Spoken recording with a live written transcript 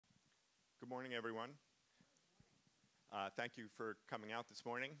morning, everyone. Thank you for coming out this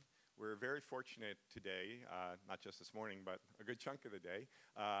morning. We're very fortunate today, not just this morning, but a good chunk of the day,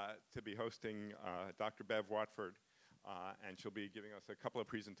 to be hosting Dr. Bev Watford, and she'll be giving us a couple of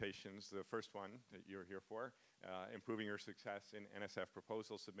presentations. The first one that you're here for, improving your success in NSF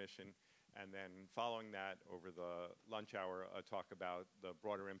proposal submission, and then following that, over the lunch hour, a talk about the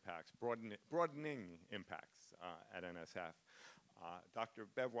broader impacts, broadening impacts at NSF. Dr.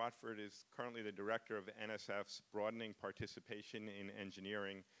 Bev Watford is currently the director of NSF's Broadening Participation in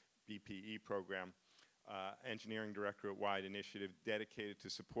Engineering BPE program, engineering directorate-wide initiative dedicated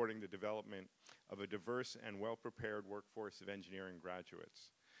to supporting the development of a diverse and well-prepared workforce of engineering graduates.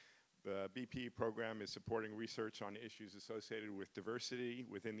 The BPE program is supporting research on issues associated with diversity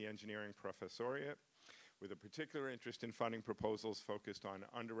within the engineering professoriate, with a particular interest in funding proposals focused on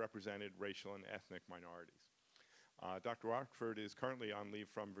underrepresented racial and ethnic minorities. Dr. Watford is currently on leave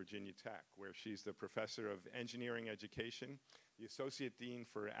from Virginia Tech, where she's the professor of engineering education, the associate dean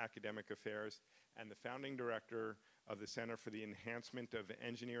for academic affairs, and the founding director of the Center for the Enhancement of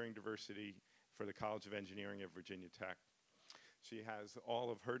Engineering Diversity for the College of Engineering at Virginia Tech. She has all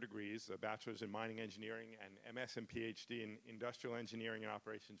of her degrees, a bachelor's in mining engineering and MS and PhD in industrial engineering and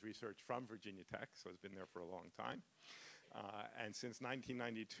operations research from Virginia Tech, so has been there for a long time. And since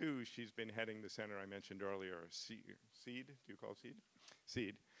 1992, she's been heading the center I mentioned earlier, SEED, do you call it SEED?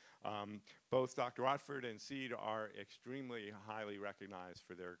 SEED. Both Dr. Watford and SEED are extremely highly recognized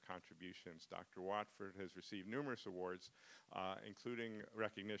for their contributions. Dr. Watford has received numerous awards, including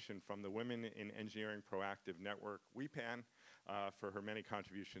recognition from the Women in Engineering Proactive Network, WEPAN, for her many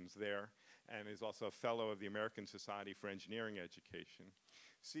contributions there, and is also a fellow of the American Society for Engineering Education.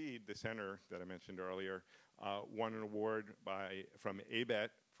 SEED, the center that I mentioned earlier, won an award from ABET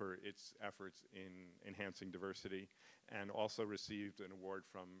for its efforts in enhancing diversity, and also received an award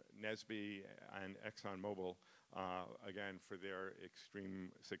from NSBE and ExxonMobil, again, for their extreme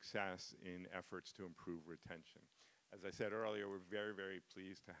success in efforts to improve retention. As I said earlier, we're very, very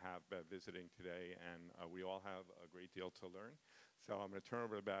pleased to have Bev visiting today, and we all have a great deal to learn. So I'm going to turn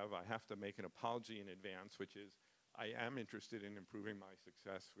over to Bev. I have to make an apology in advance, which is I am interested in improving my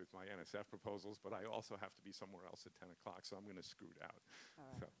success with my NSF proposals, but I also have to be somewhere else at 10 o'clock, so I'm going to scoot out.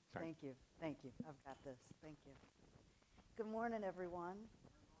 All right. So, thank you. Thank you. I've got this. Thank you. Good morning, everyone.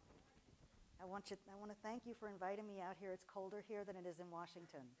 I want to thank you for inviting me out here. It's colder here than it is in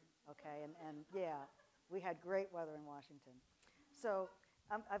Washington, okay? And yeah, we had great weather in Washington. So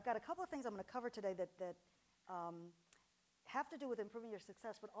I've got a couple of things I'm going to cover today that have to do with improving your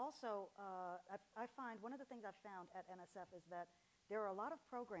success, but also I find one of the things I've found at NSF is that there are a lot of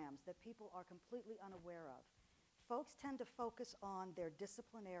programs that people are completely unaware of. Folks tend to focus on their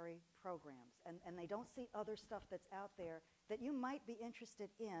disciplinary programs, and they don't see other stuff that's out there that you might be interested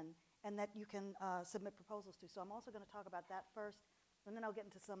in and that you can submit proposals to. So I'm also going to talk about that first, and then I'll get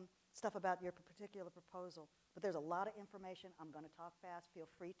into some stuff about your particular proposal. But there's a lot of information. I'm going to talk fast. Feel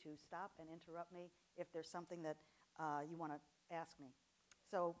free to stop and interrupt me if there's something that you want to ask me.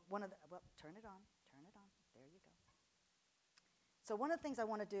 So well, turn it on, there you go. So one of the things I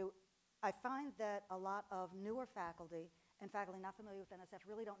want to do, I find that a lot of newer faculty and faculty not familiar with NSF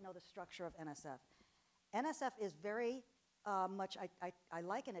really don't know the structure of NSF. NSF is very much, I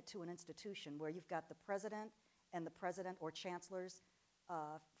liken it to an institution where you've got the president and the president or chancellors,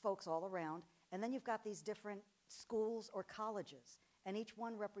 folks all around, and then you've got these different schools or colleges, and each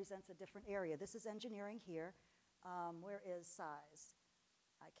one represents a different area. This is engineering here. Where is size?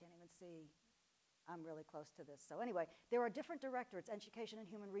 I can't even see. I'm really close to this. So anyway, there are different directorates, education and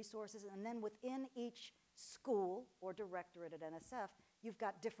human resources, and then within each school or directorate at NSF, you've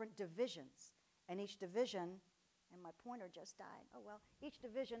got different divisions. And each division, and my pointer just died. Oh well, each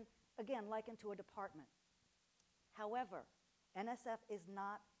division, again, likened to a department. However, NSF is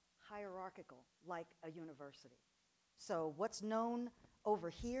not hierarchical like a university. So what's known over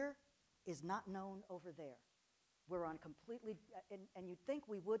here is not known over there. We're on completely, and you'd think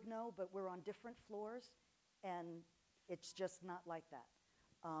we would know, but we're on different floors, and it's just not like that.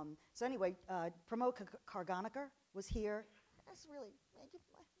 So anyway, Pramod Karganikar was here. That's really,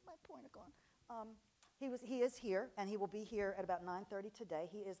 my pointer gone. He is here, and he will be here at about 9:30 today.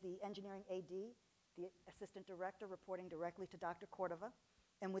 He is the engineering AD, the assistant director, reporting directly to Dr. Cordova.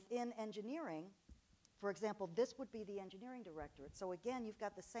 And within engineering, for example, this would be the engineering directorate. So again, you've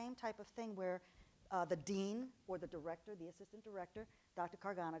got the same type of thing where the dean or the director, the assistant director, Dr.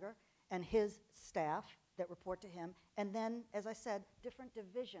 Karganikar, and his staff that report to him, and then, as I said, different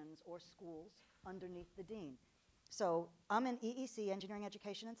divisions or schools underneath the dean. So I'm in EEC, Engineering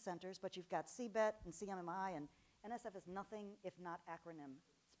Education and Centers, but you've got CBET and CMMI, and NSF is nothing if not acronyms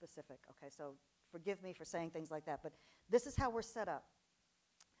specific, okay? So forgive me for saying things like that, but this is how we're set up.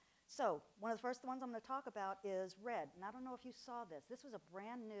 So one of the first ones I'm going to talk about is RED, and I don't know if you saw this. This was a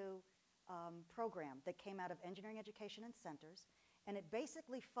brand new program that came out of Engineering Education and Centers, and it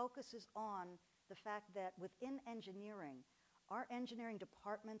basically focuses on the fact that within engineering, our engineering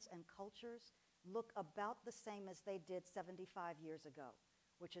departments and cultures look about the same as they did 75 years ago,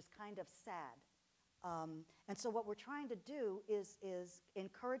 which is kind of sad. And so what we're trying to do is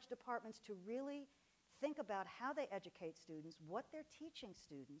encourage departments to really think about how they educate students, what they're teaching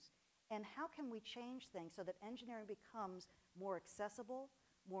students, and how can we change things so that engineering becomes more accessible,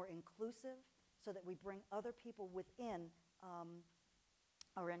 more inclusive, so that we bring other people within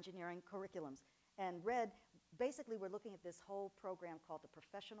our engineering curriculums. And RED, basically we're looking at this whole program called the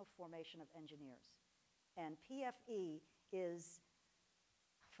Professional Formation of Engineers. And PFE is,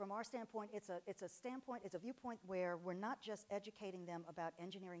 from our standpoint, it's a viewpoint where we're not just educating them about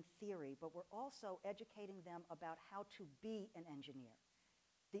engineering theory, but we're also educating them about how to be an engineer.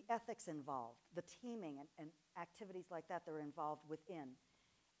 The ethics involved, the teaming and activities like that that are involved within.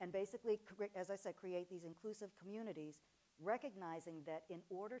 And basically, as I said, create these inclusive communities, recognizing that in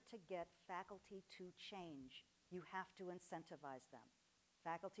order to get faculty to change, you have to incentivize them.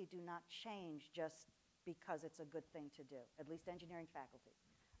 Faculty do not change just because it's a good thing to do, at least engineering faculty.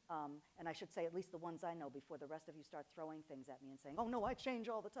 And I should say at least the ones I know before the rest of you start throwing things at me and saying, oh no, I change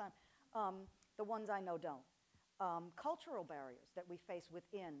all the time. The ones I know don't. Cultural barriers that we face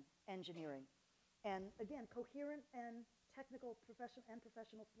within engineering. And again, coherent and technical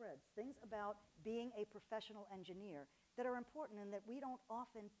professional threads, things about being a professional engineer that are important and that we don't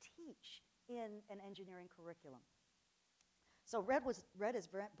often teach in an engineering curriculum. So RED is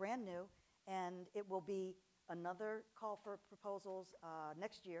brand new, and it will be another call for proposals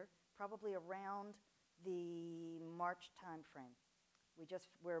next year, probably around the March timeframe.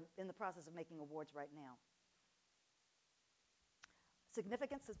 We're in the process of making awards right now.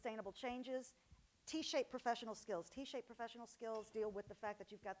 Significant sustainable changes. T-shaped professional skills. T-shaped professional skills deal with the fact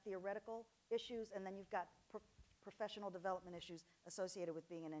that you've got theoretical issues and then you've got professional development issues associated with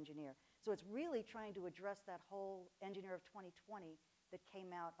being an engineer. So it's really trying to address that whole Engineer of 2020 that came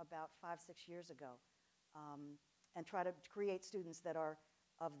out about 5-6 years ago, and try to create students that are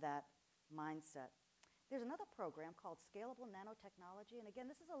of that mindset. There's another program called Scalable Nanotechnology, and again,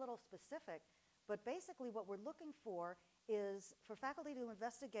 this is a little specific, but basically what we're looking for is for faculty to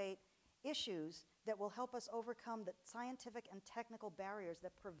investigate issues that will help us overcome the scientific and technical barriers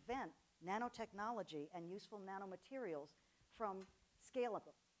that prevent nanotechnology and useful nanomaterials from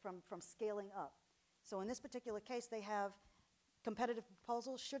scaling up. So in this particular case, they have competitive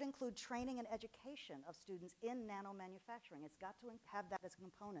proposals should include training and education of students in nanomanufacturing. It's got to have that as a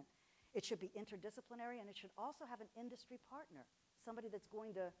component. It should be interdisciplinary, and it should also have an industry partner, somebody that's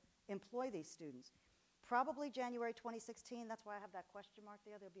going to employ these students. Probably January 2016, that's why I have that question mark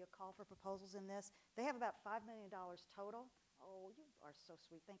there. There'll be a call for proposals in this. They have about $5 million total. Oh, you are so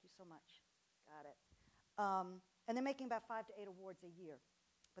sweet. Thank you so much. Got it. And they're making about 5 to 8 awards a year.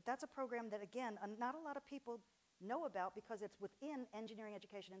 But that's a program that, again, not a lot of people know about because it's within engineering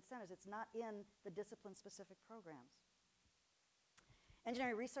education and centers. It's not in the discipline-specific programs.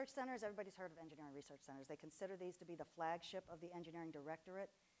 Engineering research centers, everybody's heard of engineering research centers. They consider these to be the flagship of the engineering directorate.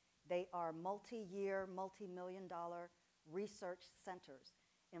 They are multi-year, multi-million-dollar research centers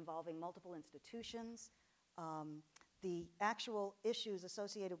involving multiple institutions. The actual issues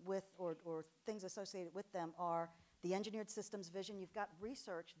associated with, or things associated with them are the engineered systems vision. You've got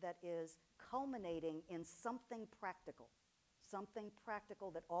research that is culminating in something practical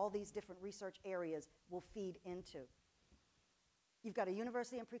that all these different research areas will feed into. You've got a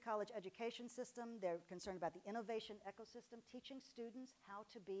university and pre-college education system. They're concerned about the innovation ecosystem, teaching students how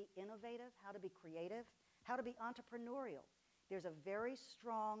to be innovative, how to be creative, how to be entrepreneurial. There's a very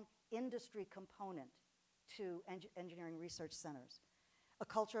strong industry component to engineering research centers. A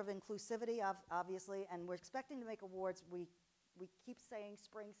culture of inclusivity, obviously, and we're expecting to make awards. We keep saying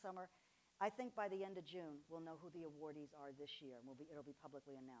spring, summer. I think by the end of June, we'll know who the awardees are this year, and it'll be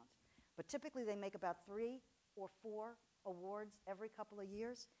publicly announced. But typically, they make about 3 or 4 awards every couple of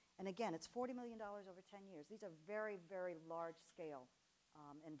years. And again, it's $40 million over 10 years. These are very, very large-scale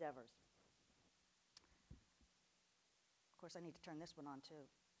endeavors. Of course, I need to turn this one on, too.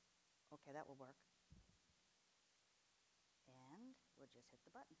 Okay, that will work. And we'll just hit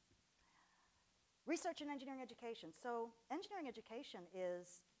the button. Research and engineering education. So engineering education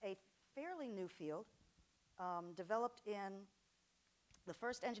is a fairly new field, developed in the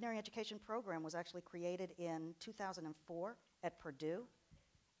first engineering education program was actually created in 2004 at Purdue.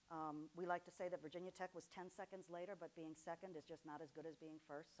 We like to say that Virginia Tech was 10 seconds later, but being second is just not as good as being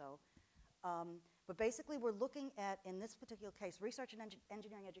first. But basically, we're looking at, in this particular case, research and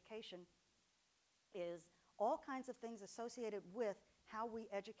engineering education is all kinds of things associated with how we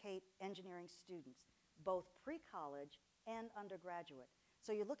educate engineering students, both pre-college and undergraduate.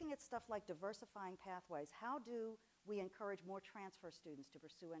 So you're looking at stuff like diversifying pathways. How do we encourage more transfer students to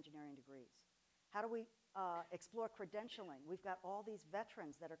pursue engineering degrees? How do we explore credentialing? We've got all these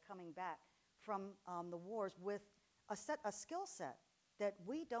veterans that are coming back from the wars with a skill set that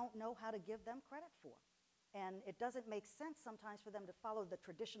we don't know how to give them credit for. And it doesn't make sense sometimes for them to follow the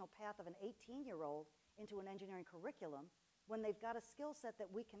traditional path of an 18-year-old into an engineering curriculum when they've got a skill set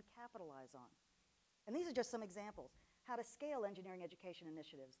that we can capitalize on. And these are just some examples. How to scale engineering education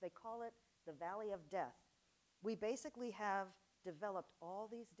initiatives. They call it the Valley of Death. We basically have developed all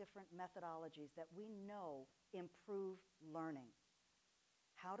these different methodologies that we know improve learning.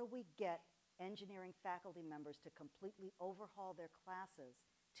 How do we get engineering faculty members to completely overhaul their classes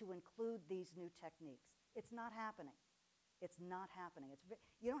to include these new techniques? It's not happening. It's not happening.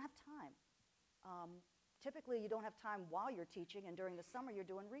 You don't have time. Typically, you don't have time while you're teaching, and during the summer, you're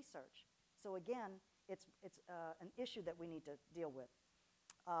doing research. So again, it's an issue that we need to deal with.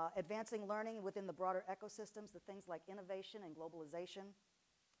 Advancing learning within the broader ecosystems, the things like innovation and globalization.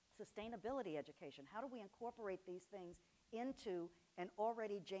 Sustainability education. How do we incorporate these things into an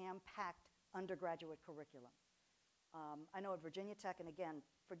already jam-packed undergraduate curriculum? I know at Virginia Tech, and again,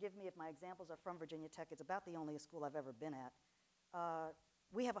 forgive me if my examples are from Virginia Tech, it's about the only school I've ever been at.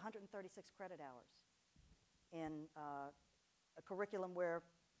 We have 136 credit hours in a curriculum where,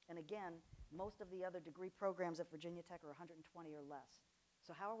 and again, most of the other degree programs at Virginia Tech are 120 or less.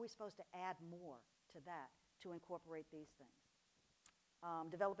 So how are we supposed to add more to that to incorporate these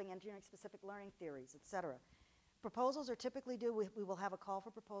things? Developing engineering-specific learning theories, et cetera. Proposals are typically due, we will have a call for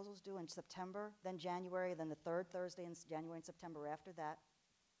proposals due in September, then January, then the third Thursday in January and September after that.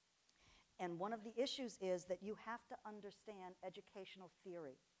 And one of the issues is that you have to understand educational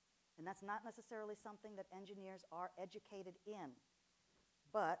theory. And that's not necessarily something that engineers are educated in.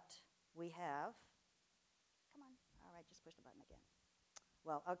 But we have, come on, all right, just push the button again.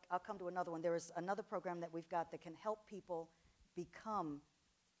 Well, I'll come to another one. There is another program that we've got that can help people become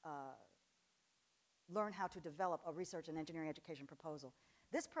learn how to develop a research and engineering education proposal.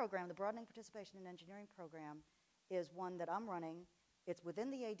 This program, the Broadening Participation in Engineering program, is one that I'm running. It's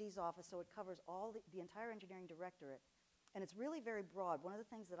within the AD's office, so it covers all the entire engineering directorate. And it's really very broad. One of the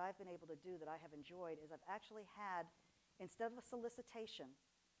things that I've been able to do that I have enjoyed is I've actually had, instead of a solicitation,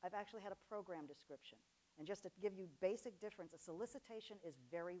 I've actually had a program description. And just to give you basic difference, a solicitation is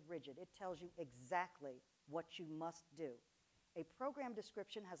very rigid. It tells you exactly what you must do. A program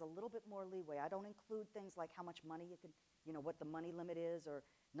description has a little bit more leeway. I don't include things like how much money you can, what the money limit is or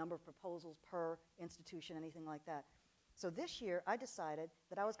number of proposals per institution, anything like that. So this year, I decided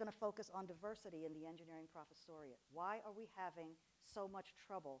that I was going to focus on diversity in the engineering professoriate. Why are we having so much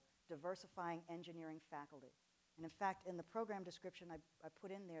trouble diversifying engineering faculty? And in fact, in the program description, I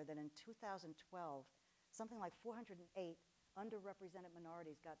put in there that in 2012, something like 408 underrepresented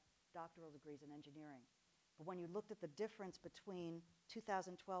minorities got doctoral degrees in engineering. But when you looked at the difference between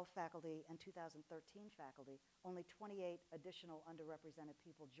 2012 faculty and 2013 faculty, only 28 additional underrepresented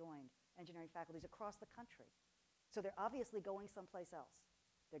people joined engineering faculties across the country. So they're obviously going someplace else.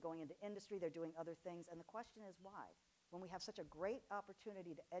 They're going into industry, they're doing other things, and the question is why? When we have such a great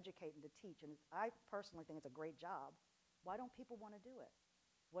opportunity to educate and to teach, and I personally think it's a great job, why don't people want to do it?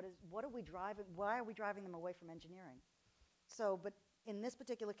 Why are we driving them away from engineering? So, but in this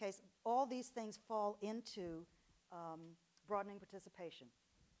particular case, all these things fall into broadening participation,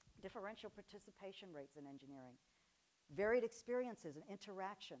 differential participation rates in engineering, varied experiences and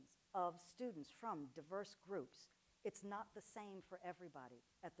interactions of students from diverse groups. It's not the same for everybody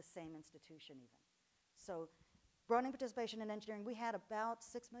at the same institution even. So broadening participation in engineering, we had about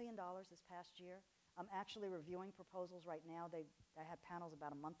 $6 million this past year. I'm actually reviewing proposals right now. I had panels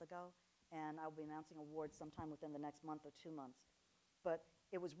about a month ago, and I'll be announcing awards sometime within the next month or 2 months. But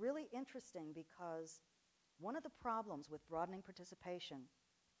it was really interesting because one of the problems with broadening participation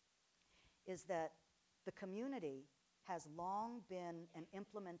is that the community has long been an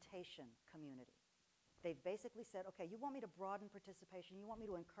implementation community. They've basically said, okay, you want me to broaden participation, you want me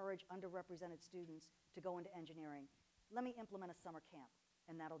to encourage underrepresented students to go into engineering, let me implement a summer camp,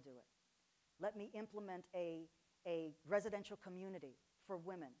 and that'll do it. Let me implement a residential community for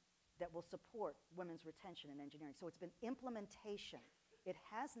women that will support women's retention in engineering. So it's been implementation. It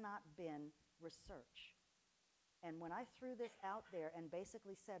has not been research. And when I threw this out there and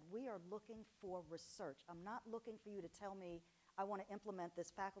basically said, we are looking for research. I'm not looking for you to tell me I want to implement this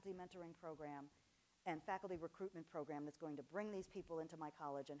faculty mentoring program and faculty recruitment program that's going to bring these people into my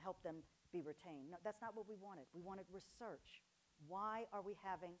college and help them be retained. No, that's not what we wanted. We wanted research. Why are we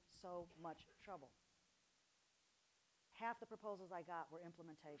having so much trouble? Half the proposals I got were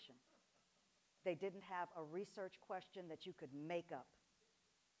implementation. They didn't have a research question that you could make up.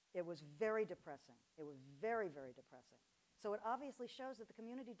 It was very depressing. It was very, very depressing. So it obviously shows that the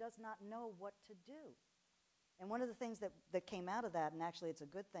community does not know what to do. And one of the things that came out of that, and actually it's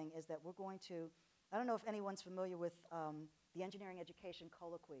a good thing, is that we're going to, I don't know if anyone's familiar with the engineering education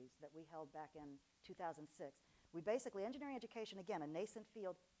colloquies that we held back in 2006. We basically, engineering education, again, a nascent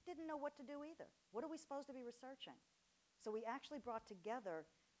field, didn't know what to do either. What are we supposed to be researching? So we actually brought together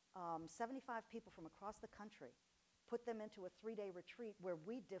 75 people from across the country, put them into a 3-day retreat where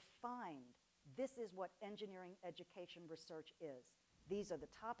we defined this is what engineering education research is. These are the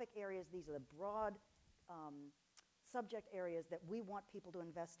topic areas, these are the broad subject areas that we want people to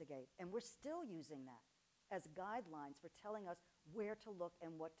investigate. And we're still using that as guidelines for telling us where to look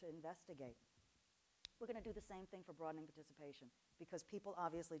and what to investigate. We're going to do the same thing for broadening participation because people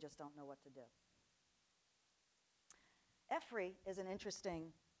obviously just don't know what to do. EFRI is an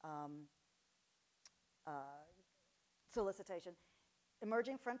interesting solicitation.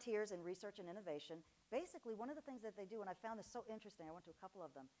 Emerging Frontiers in Research and Innovation. Basically, one of the things that they do, and I found this so interesting, I went to a couple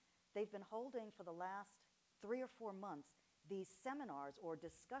of them, they've been holding for the last 3 or 4 months these seminars or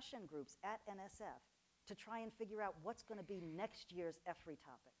discussion groups at NSF to try and figure out what's going to be next year's EFRI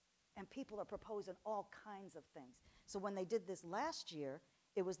topic. And people are proposing all kinds of things. So when they did this last year,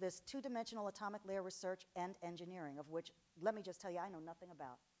 it was this 2-dimensional atomic layer research and engineering, of which, let me just tell you, I know nothing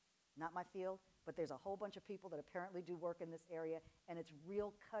about. Not my field, but there's a whole bunch of people that apparently do work in this area, and it's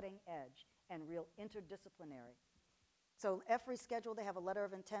real cutting edge and real interdisciplinary. So EFRI's schedule, they have a letter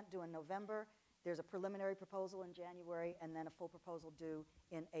of intent due in November. There's a preliminary proposal in January, and then a full proposal due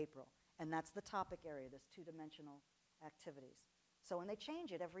in April. And that's the topic area, this 2-dimensional activities. So, and they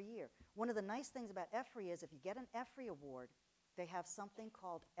change it every year. One of the nice things about EFRI is if you get an EFRI award, they have something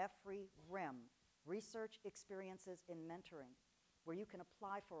called EFRI REM, Research Experiences in Mentoring, where you can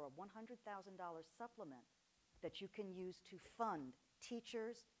apply for a $100,000 supplement that you can use to fund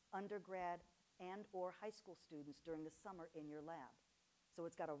teachers, undergrad, and or high school students during the summer in your lab. So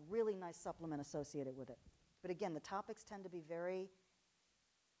it's got a really nice supplement associated with it. But again, the topics tend to be very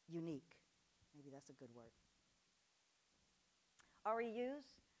unique. Maybe that's a good word.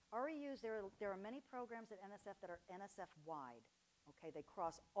 REUs, there are many programs at NSF that are NSF-wide. Okay, they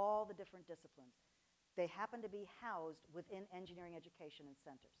cross all the different disciplines. They happen to be housed within engineering education and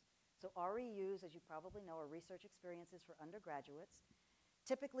centers. So REUs, as you probably know, are research experiences for undergraduates.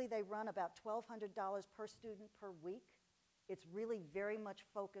 Typically, they run about $1,200 per student per week. It's really very much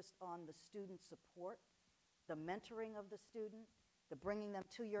focused on the student support, the mentoring of the student, the bringing them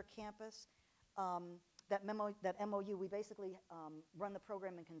to your campus. That MOU, we basically run the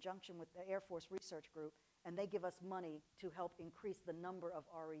program in conjunction with the Air Force Research Group, and they give us money to help increase the number of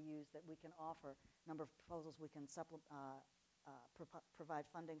REUs that we can offer, number of proposals we can provide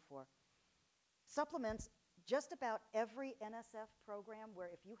funding for. Supplements, just about every NSF program where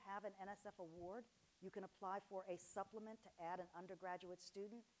if you have an NSF award, you can apply for a supplement to add an undergraduate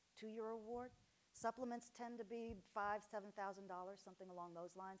student to your award. Supplements tend to be $5,000, $7,000, something along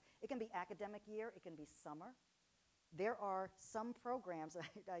those lines. It can be academic year, it can be summer. There are some programs,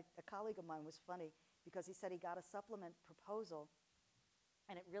 a colleague of mine was funny because he said he got a supplement proposal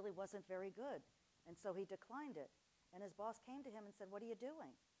and it really wasn't very good. And so he declined it. And his boss came to him and said, "What are you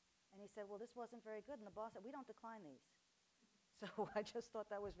doing?" And he said, "Well, this wasn't very good." And the boss said, "We don't decline these." So I just thought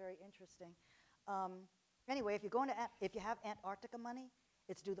that was very interesting. Anyway, if you have Antarctica money,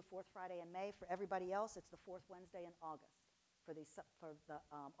 it's due the 4th Friday in May. For everybody else, it's the 4th Wednesday in August for the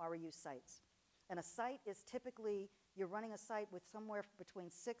REU sites. And a site is typically, you're running a site with somewhere between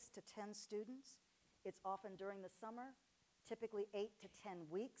 6 to 10 students. It's often during the summer, typically 8 to 10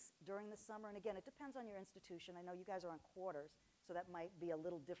 weeks during the summer. And again, it depends on your institution. I know you guys are on quarters, so that might be a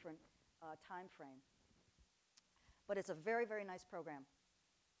little different time frame. But it's a very, very nice program.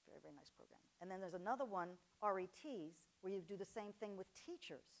 Very, very nice program. And then there's another one, RETs, where you do the same thing with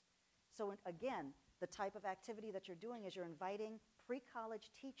teachers. So again, the type of activity that you're doing is you're inviting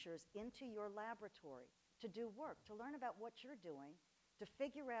pre-college teachers into your laboratory to do work, to learn about what you're doing, to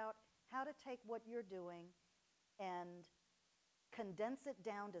figure out how to take what you're doing and condense it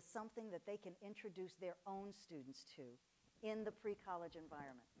down to something that they can introduce their own students to in the pre-college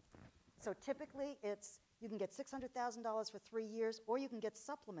environment. So typically you can get $600,000 for 3 years, or you can get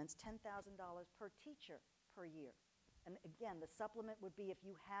supplements, $10,000 per teacher per year. And again, the supplement would be if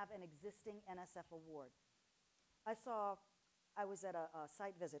you have an existing NSF award. I saw I was at a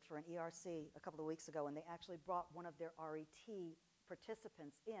site visit for an ERC a couple of weeks ago, and they actually brought one of their RET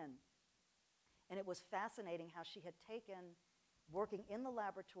participants in. And it was fascinating how she had taken working in the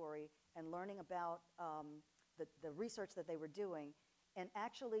laboratory and learning about the research that they were doing, and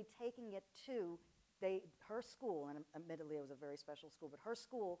actually taking it to her school, and admittedly it was a very special school, but her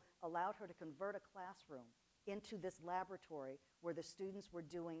school allowed her to convert a classroom into this laboratory where the students were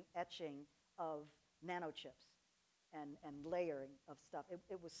doing etching of nanochips and layering of stuff.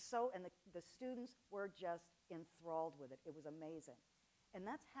 It was so, and the students were just enthralled with it. It was amazing. And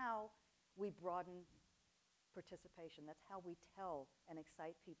that's how we broaden participation. That's how we tell and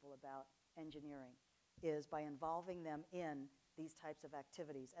excite people about engineering, is by involving them in these types of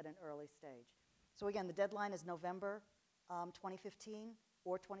activities at an early stage. So again, the deadline is November 2015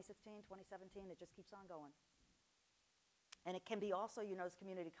 or 2016, 2017. It just keeps on going. And it can be also, you know, as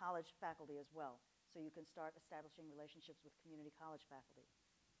community college faculty as well. So you can start establishing relationships with community college faculty,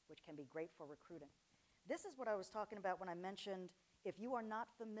 which can be great for recruiting. This is what I was talking about when I mentioned if you are not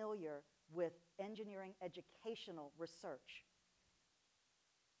familiar with engineering educational research.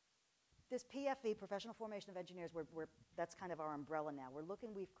 This PFE, Professional Formation of Engineers, that's kind of our umbrella now.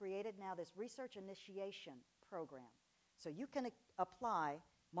 We've created now this research initiation program. So you can apply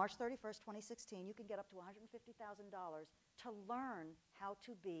March 31st, 2016, you can get up to $150,000 to learn how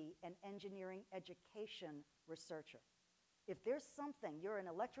to be an engineering education researcher. If there's something, you're an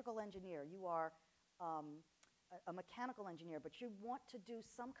electrical engineer, you are a mechanical engineer, but you want to do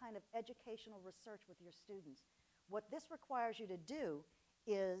some kind of educational research with your students, what this requires you to do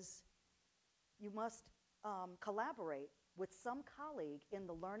is you must collaborate with some colleague in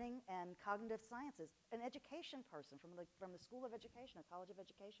the learning and cognitive sciences, an education person from the School of Education, a College of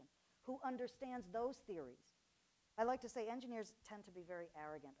Education, who understands those theories. I like to say engineers tend to be very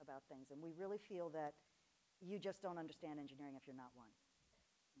arrogant about things, and we really feel that you just don't understand engineering if you're not one,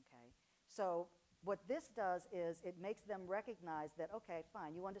 okay? So what this does is it makes them recognize that, okay,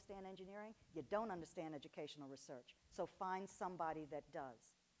 fine, you understand engineering, you don't understand educational research, so find somebody that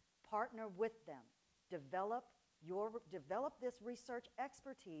does. Partner with them, develop this research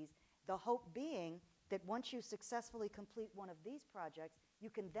expertise, the hope being that once you successfully complete one of these projects, you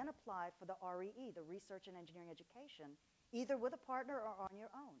can then apply for the REE, the Research and Engineering Education, either with a partner or on your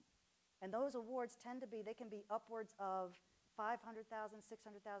own. And those awards tend to be, they can be upwards of $500,000,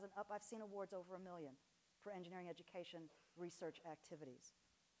 $600,000 up. I've seen awards over $1 million for engineering education research activities.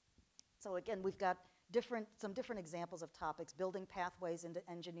 So again, we've got some different examples of topics: building pathways into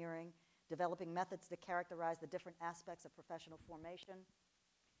engineering, developing methods to characterize the different aspects of professional formation,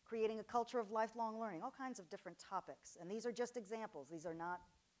 creating a culture of lifelong learning, all kinds of different topics. And these are just examples. These are not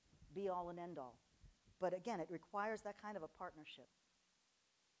be all and end all. But again, it requires that kind of a partnership.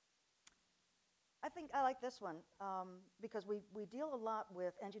 I think I like this one because we deal a lot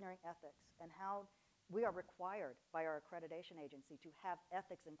with engineering ethics and how we are required by our accreditation agency to have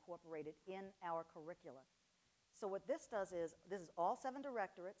ethics incorporated in our curricula. So what this does is, this is all 7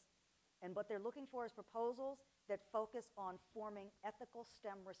 directorates, and what they're looking for is proposals that focus on forming ethical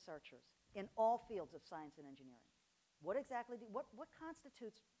STEM researchers in all fields of science and engineering. What exactly, what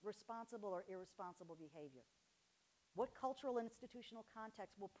constitutes responsible or irresponsible behavior? What cultural and institutional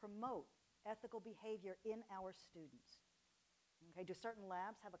context will promote ethical behavior in our students? Okay, do certain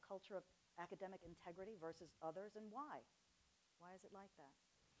labs have a culture of academic integrity versus others, and why? Why is it like that?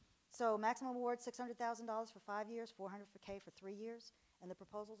 So maximum award, $600,000 for 5 years, $400K for 3 years, and the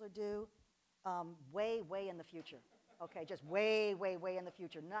proposals are due way, way in the future. Okay, just way, way, way in the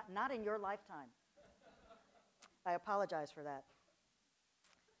future, not in your lifetime. I apologize for that.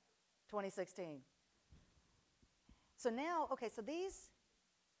 2016. So now, okay, so these,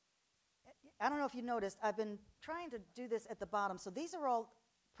 I don't know if you noticed, I've been trying to do this at the bottom. So these are all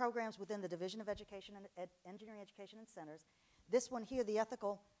programs within the Division of Education and Engineering Education and Centers. This one here, the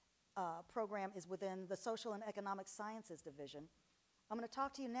ethical program, is within the Social and Economic Sciences Division. I'm going to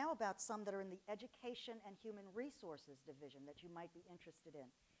talk to you now about some that are in the Education and Human Resources Division that you might be interested in.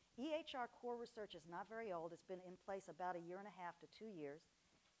 EHR core research is not very old. It's been in place about 1.5 to 2 years.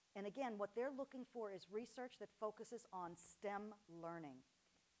 And again, what they're looking for is research that focuses on STEM learning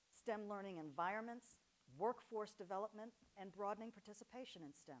environments, workforce development, and broadening participation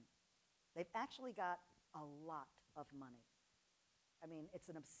in STEM. They've actually got a lot of money. I mean, it's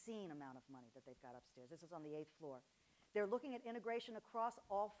an obscene amount of money that they've got upstairs. This is on the 8th floor. They're looking at integration across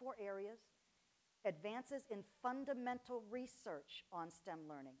all 4 areas, advances in fundamental research on STEM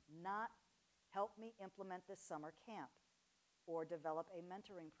learning, not help me implement this summer camp or develop a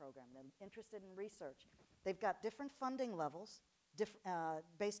mentoring program. They're interested in research. They've got different funding levels.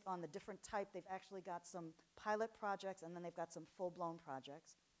 based on the different type. They've actually got some pilot projects, and then they've got some full-blown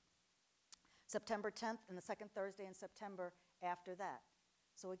projects. September 10th and the second Thursday in September after that.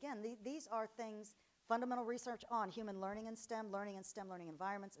 So again, these are things, fundamental research on human learning in STEM, learning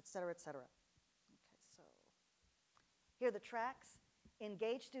environments, et cetera, et cetera. Okay, so here are the tracks.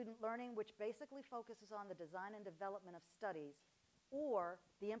 Engage student learning, which basically focuses on the design and development of studies or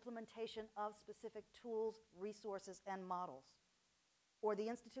the implementation of specific tools, resources, and models. Or the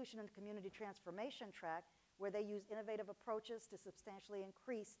institution and community transformation track, where they use innovative approaches to substantially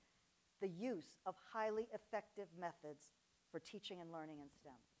increase the use of highly effective methods for teaching and learning in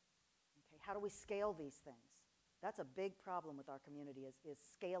STEM. Okay, how do we scale these things? That's a big problem with our community, is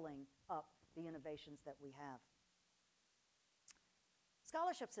scaling up the innovations that we have.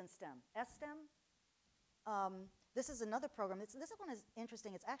 Scholarships in STEM, STEM. This is another program. This one is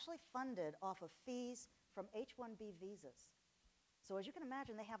interesting. It's actually funded off of fees from H-1B visas. So as you can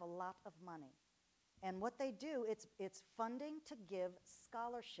imagine, they have a lot of money. And what they do, it's funding to give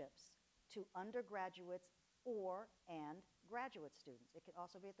scholarships to undergraduates and graduate students. It could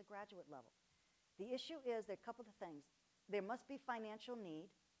also be at the graduate level. The issue is there are a couple of things. There must be financial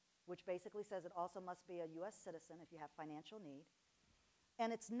need, which basically says it also must be a U.S. citizen if you have financial need.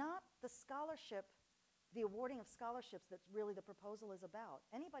 And it's not the scholarship, the awarding of scholarships that's really the proposal is about.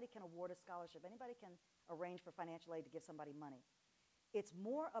 Anybody can award a scholarship. Anybody can arrange for financial aid to give somebody money. It's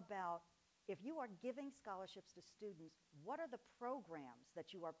more about, if you are giving scholarships to students, what are the programs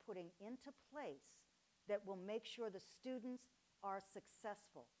that you are putting into place that will make sure the students are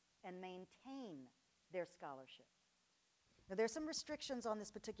successful and maintain their scholarship? Now, there's some restrictions on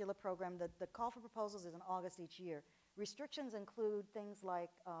this particular program. The call for proposals is in August each year. Restrictions include things like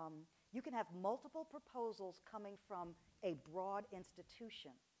you can have multiple proposals coming from a broad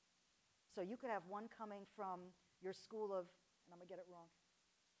institution. So you could have one coming from your school of, and I'm going to get it wrong,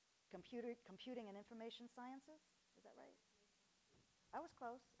 Computing and Information Sciences? Is that right? I was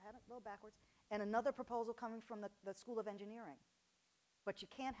close. I had it a little backwards. And another proposal coming from the School of Engineering. But you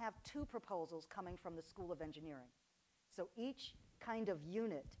can't have two proposals coming from the School of Engineering. So each kind of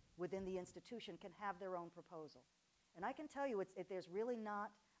unit within the institution can have their own proposal. And I can tell you, there's really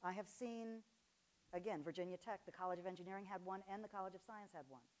not, I have seen, again, Virginia Tech, the College of Engineering had one, and the College of Science had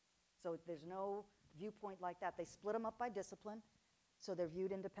one. So there's no viewpoint like that. They split them up by discipline, so they're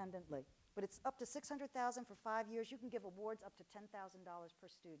viewed independently. But it's up to $600,000 for 5 years. You can give awards up to $10,000 per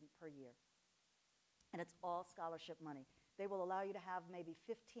student per year. And it's all scholarship money. They will allow you to have maybe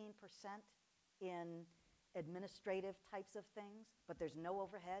 15% in administrative types of things, but there's no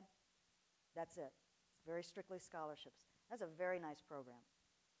overhead. That's it. It's very strictly scholarships. That's a very nice program.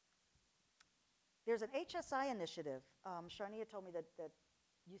 There's an HSI initiative. Sharnia told me that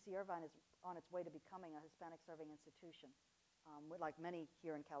UC Irvine is on its way to becoming a Hispanic serving institution, like many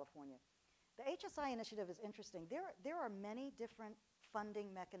here in California. The HSI initiative is interesting. There are many different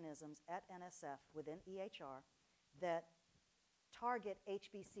funding mechanisms at NSF within EHR that target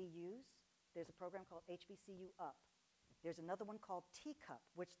HBCUs. There's a program called HBCU Up. There's another one called Teacup,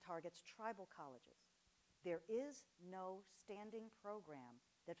 which targets tribal colleges. There is no standing program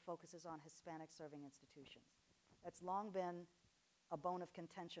that focuses on Hispanic serving institutions. That's long been a bone of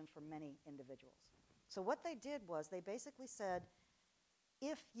contention for many individuals. So what they did was they basically said,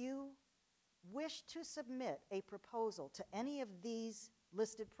 if you wish to submit a proposal to any of these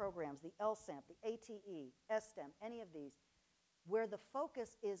listed programs, the LSAMP, the ATE, STEM, any of these, where the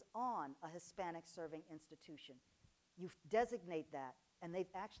focus is on a Hispanic serving institution, you designate that, and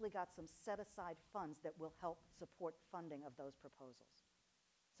they've actually got some set-aside funds that will help support funding of those proposals.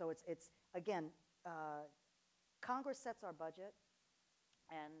 So it's again, Congress sets our budget,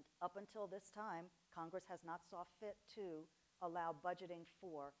 and up until this time, Congress has not saw fit to allow budgeting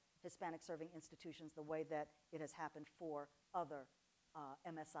for Hispanic serving institutions the way that it has happened for other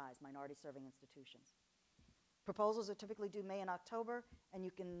MSIs, minority serving institutions. Proposals are typically due May and October, and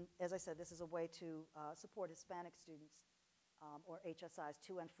you can, as I said, this is a way to support Hispanic students or HSIs,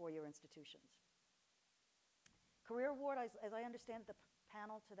 2- and 4-year institutions. Career Award, as I understand the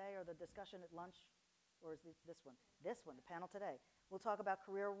panel today or the discussion at lunch, or is this one? This one, the panel today. We'll talk about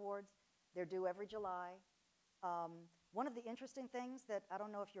career awards. They're due every July. One of the interesting things that I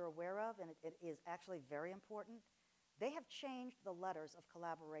don't know if you're aware of, and it is actually very important, they have changed the letters of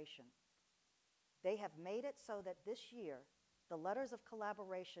collaboration. They have made it so that this year, the letters of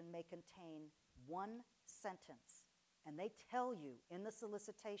collaboration may contain one sentence, and they tell you in the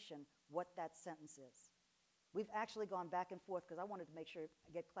solicitation what that sentence is. We've actually gone back and forth because I wanted to make sure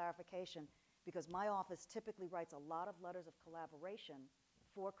I get clarification, because my office typically writes a lot of letters of collaboration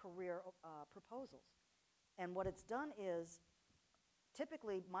for career proposals. And what it's done is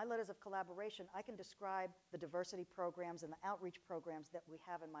typically, my letters of collaboration, I can describe the diversity programs and the outreach programs that we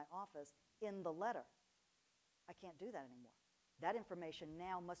have in my office in the letter. I can't do that anymore. That information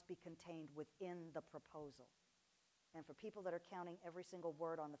now must be contained within the proposal. And for people that are counting every single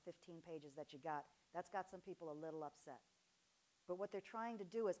word on the 15 pages that you got, that's got some people a little upset. But what they're trying to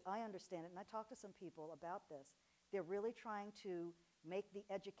do is, I understand it, and I talk to some people about this, they're really trying to make the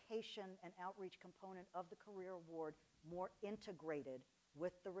education and outreach component of the Career Award more integrated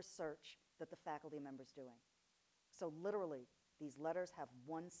with the research that the faculty member's doing. So literally, these letters have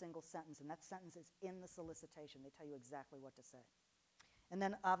one single sentence, and that sentence is in the solicitation. They tell you exactly what to say. And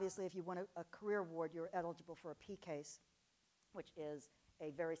then obviously, if you want a career award, you're eligible for a P-case, which is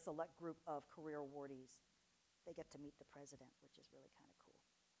a very select group of career awardees. They get to meet the president, which is really kind of cool.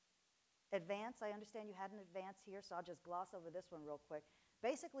 Advance, I understand you had an advance here, so I'll just gloss over this one real quick.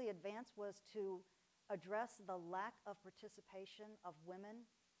 Basically, advance was to address the lack of participation of women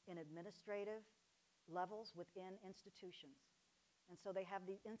in administrative levels within institutions. And so they have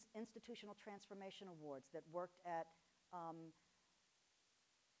the Institutional Transformation Awards that worked at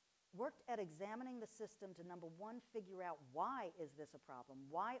examining the system to, number one, figure out why is this a problem,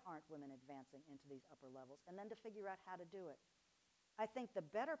 why aren't women advancing into these upper levels, and then to figure out how to do it. I think the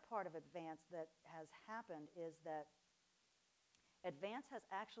better part of advance that has happened is that advance has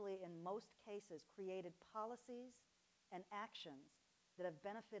actually, in most cases, created policies and actions that have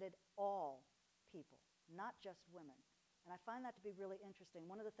benefited all people, not just women. And I find that to be really interesting.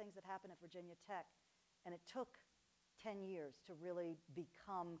 One of the things that happened at Virginia Tech, and it took 10 years to really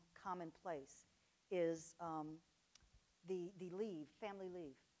become commonplace, is the leave, family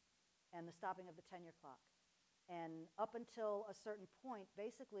leave, and the stopping of the tenure clock. And up until a certain point,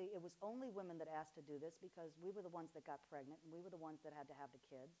 basically, it was only women that asked to do this because we were the ones that got pregnant, and we were the ones that had to have the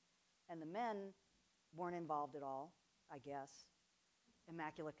kids. And the men weren't involved at all, I guess.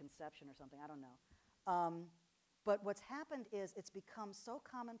 Immaculate conception or something, I don't know. But what's happened is it's become so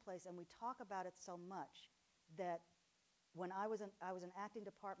commonplace, and we talk about it so much, that when I was an acting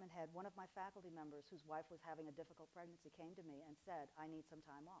department head, one of my faculty members whose wife was having a difficult pregnancy came to me and said, I need some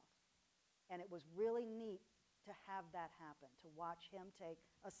time off. And it was really neat to have that happen, to watch him take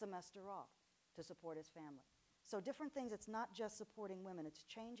a semester off to support his family. So different things, it's not just supporting women, it's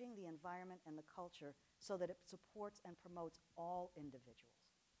changing the environment and the culture so that it supports and promotes all individuals.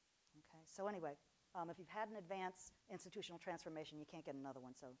 Okay, so anyway, if you've had an advanced institutional transformation, you can't get another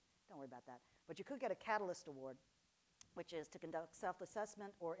one, so don't worry about that. But you could get a Catalyst Award, which is to conduct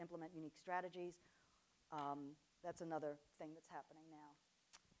self-assessment or implement unique strategies. That's another thing that's happening now.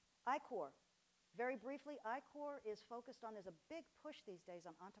 I-Corps. Very briefly, I-Corps is focused on, there's a big push these days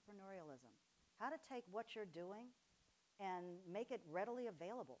on entrepreneurialism. How to take what you're doing and make it readily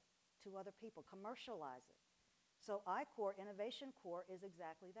available to other people, commercialize it. So I-Corps, Innovation Corps, is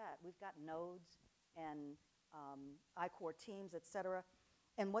exactly that. We've got nodes and I-Corps teams, et cetera.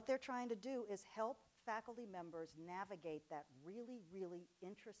 And what they're trying to do is help faculty members navigate that really, really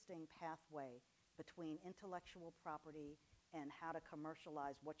interesting pathway between intellectual property and how to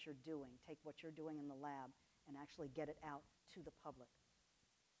commercialize what you're doing, take what you're doing in the lab and actually get it out to the public.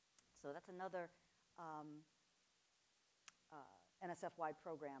 So that's another NSF-wide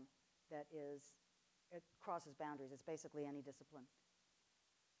program that it crosses boundaries. It's basically any discipline.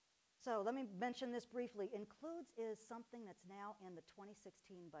 So let me mention this briefly. Includes is something that's now in the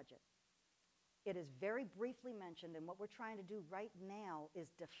 2016 budget. It is very briefly mentioned, and what we're trying to do right now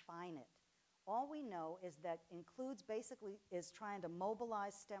is define it. All we know is that Includes basically is trying to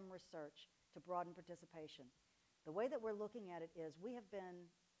mobilize STEM research to broaden participation. The way that we're looking at it is we have been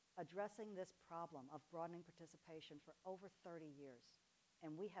addressing this problem of broadening participation for over 30 years.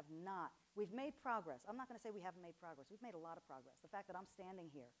 And we've made progress. I'm not going to say we haven't made progress. We've made a lot of progress. The fact that I'm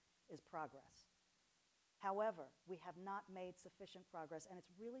standing here is progress. However, we have not made sufficient progress, and it's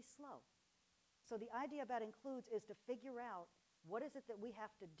really slow. So the idea about Includes is to figure out what is it that we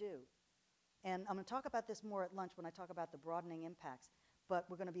have to do. And I'm going to talk about this more at lunch when I talk about the broadening impacts. But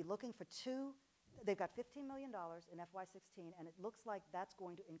we're going to be looking for they've got $15 million in FY16, and it looks like that's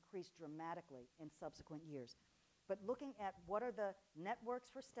going to increase dramatically in subsequent years. But looking at what are the networks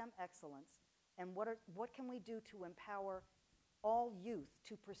for STEM excellence, and what can we do to empower all youth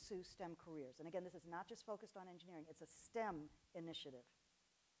to pursue STEM careers. And again, this is not just focused on engineering, it's a STEM initiative.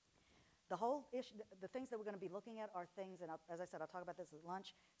 The whole issue, the things that we're going to be looking at are things, and as I said, I'll talk about this at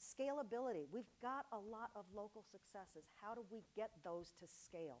lunch, scalability. We've got a lot of local successes. How do we get those to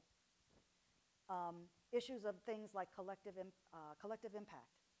scale? Issues of things like collective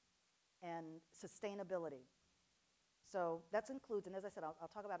impact and sustainability. So that includes, and as I said,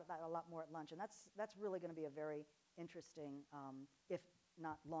 I'll talk about that a lot more at lunch, and that's really going to be a very interesting, if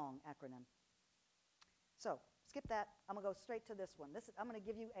not long, acronym. So skip that. I'm going to go straight to this one. I'm going to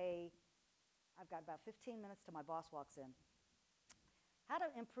give you I've got about 15 minutes till my boss walks in. How to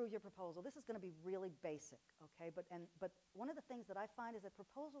improve your proposal. This is going to be really basic, okay? But one of the things that I find is that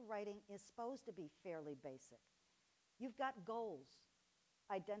proposal writing is supposed to be fairly basic. You've got goals.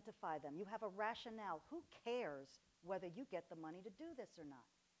 Identify them. You have a rationale. Who cares whether you get the money to do this or not?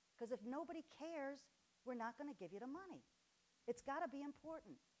 Because if nobody cares, we're not going to give you the money. It's got to be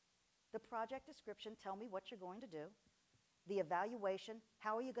important. The project description, tell me what you're going to do. The evaluation,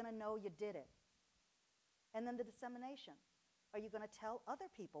 how are you going to know you did it? And then the dissemination. Are you going to tell other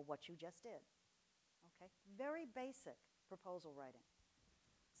people what you just did? Okay, very basic proposal writing.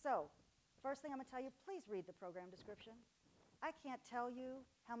 So, first thing I'm going to tell you, please read the program description. I can't tell you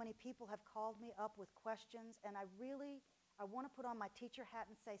how many people have called me up with questions, and I want to put on my teacher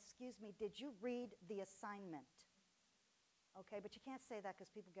hat and say, excuse me, did you read the assignment? Okay, but you can't say that because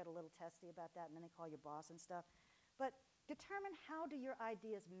people get a little testy about that, and then they call your boss and stuff. But determine, how do your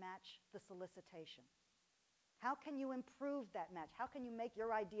ideas match the solicitation? How can you improve that match? How can you make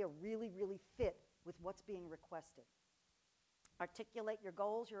your idea really, really fit with what's being requested? Articulate your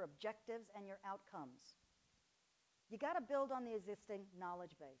goals, your objectives, and your outcomes. You got to build on the existing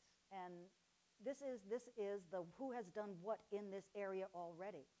knowledge base. And this is the who has done what in this area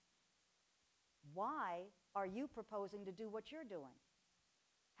already. Why are you proposing to do what you're doing?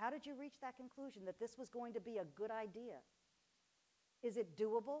 How did you reach that conclusion that this was going to be a good idea? Is it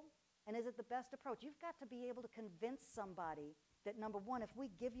doable? And is it the best approach? You've got to be able to convince somebody that, number one, if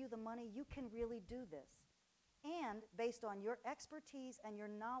we give you the money, you can really do this. And based on your expertise and your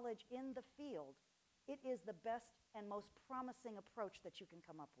knowledge in the field, it is the best and most promising approach that you can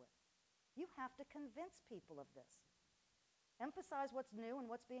come up with. You have to convince people of this. Emphasize what's new and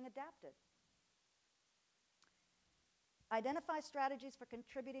what's being adapted. Identify strategies for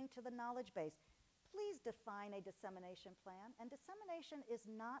contributing to the knowledge base. Please define a dissemination plan. And dissemination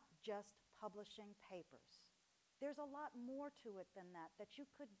is not just publishing papers. There's a lot more to it than that you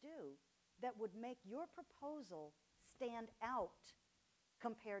could do that would make your proposal stand out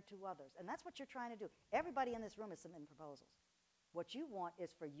compared to others. And that's what you're trying to do. Everybody in this room is submitting proposals. What you want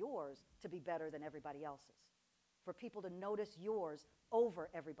is for yours to be better than everybody else's, for people to notice yours over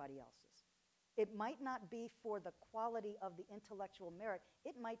everybody else's. It might not be for the quality of the intellectual merit.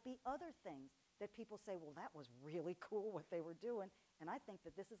 It might be other things that people say, well, that was really cool what they were doing, and I think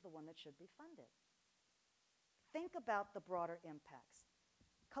that this is the one that should be funded. Think about the broader impacts.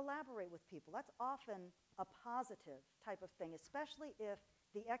 Collaborate with people. That's often a positive type of thing, especially if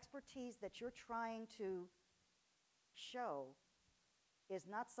the expertise that you're trying to show is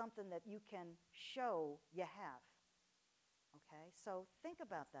not something that you can show you have. Okay, so think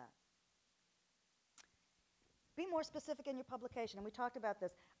about that. Be more specific in your publication, and we talked about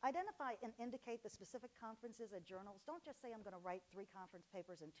this. Identify and indicate the specific conferences and journals. Don't just say, I'm going to write 3 conference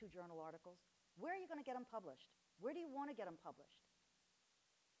papers and 2 journal articles. Where are you going to get them published? Where do you want to get them published?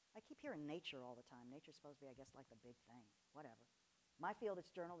 I keep hearing Nature all the time. Nature's supposed to be, I guess, like the big thing, whatever. My field,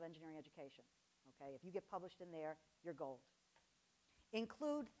 it's Journal of Engineering Education. Okay, if you get published in there, you're gold.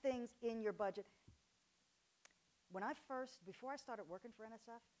 Include things in your budget. Before I started working for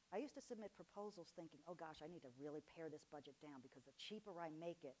NSF, I used to submit proposals thinking, oh gosh, I need to really pare this budget down because the cheaper I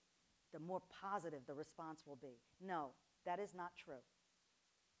make it, the more positive the response will be. No, that is not true.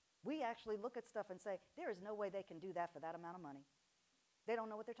 We actually look at stuff and say, there is no way they can do that for that amount of money. They don't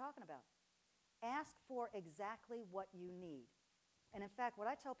know what they're talking about. Ask for exactly what you need. And in fact, what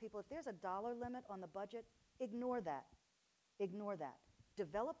I tell people, if there's a dollar limit on the budget, ignore that. Ignore that.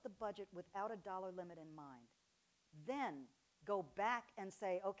 Develop the budget without a dollar limit in mind. Then go back and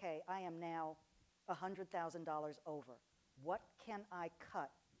say, okay, I am now $100,000 over. What can I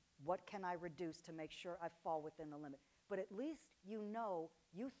cut? What can I reduce to make sure I fall within the limit? But at least you know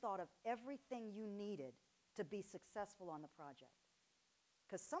you thought of everything you needed to be successful on the project.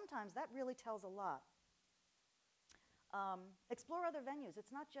 Because sometimes that really tells a lot. Explore other venues.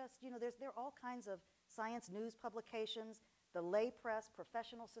 It's not just, there are all kinds of science news publications, the lay press,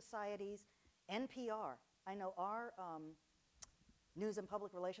 professional societies, NPR. I know our news and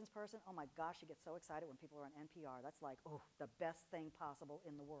public relations person, oh my gosh, she gets so excited when people are on NPR. That's like, oh, the best thing possible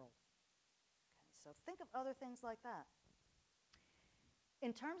in the world. Okay, so think of other things like that.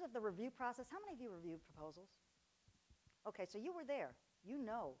 In terms of the review process, how many of you reviewed proposals? Okay, so you were there. You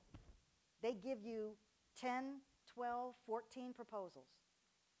know. They give you 10, 12, 14 proposals.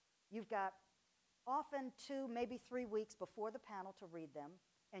 You've got often 2, maybe 3 weeks before the panel to read them,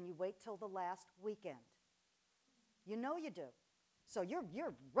 and you wait till the last weekend. You know you do. So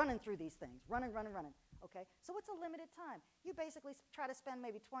you're running through these things, running, okay? So it's a limited time. You basically try to spend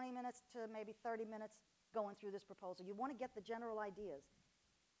maybe 20 minutes to maybe 30 minutes going through this proposal. You want to get the general ideas.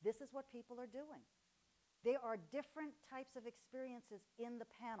 This is what people are doing. There are different types of experiences in the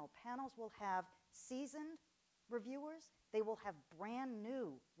panel. Panels will have seasoned reviewers. They will have brand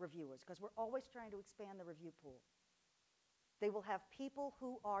new reviewers, because we're always trying to expand the review pool. They will have people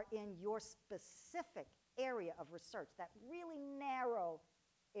who are in your specific area of research, that really narrow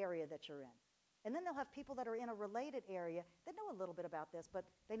area that you're in. And then they'll have people that are in a related area that know a little bit about this, but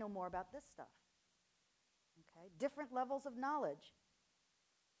they know more about this stuff. Okay? Different levels of knowledge.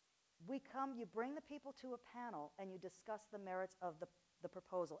 You bring the people to a panel and you discuss the merits of the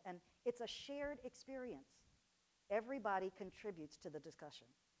proposal. And it's a shared experience. Everybody contributes to the discussion.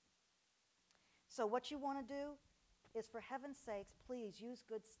 So what you want to do is, for heaven's sakes, please use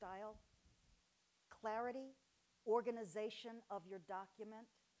good style, clarity, organization of your document.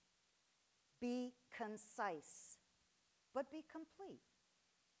 Be concise, but be complete.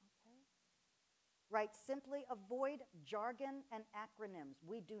 Okay? Write simply. Avoid jargon and acronyms.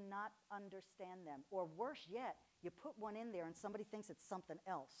 We do not understand them. Or worse yet, you put one in there and somebody thinks it's something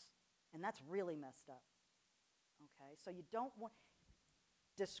else, and that's really messed up. Okay? So you don't want...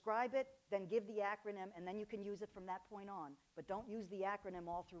 Describe it, then give the acronym, and then you can use it from that point on. But don't use the acronym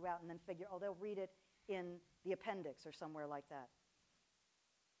all throughout and then figure, oh, they'll read it in the appendix or somewhere like that.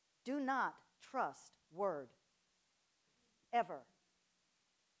 Do not trust Word. Ever.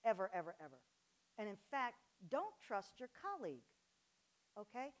 Ever, ever, ever. And in fact, don't trust your colleague.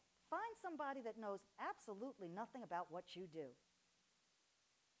 Okay? Find somebody that knows absolutely nothing about what you do.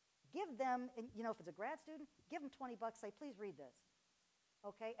 Give them, you know, if it's a grad student, give them $20, say, please read this.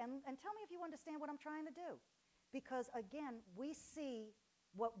 Okay, and tell me if you understand what I'm trying to do. Because again, we see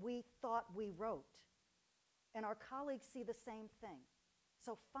what we thought we wrote, and our colleagues see the same thing.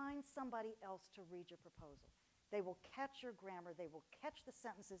 So find somebody else to read your proposal. They will catch your grammar, they will catch the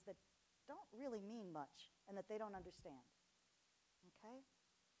sentences that don't really mean much and that they don't understand. Okay?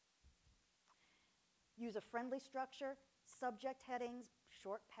 Use a friendly structure, subject headings,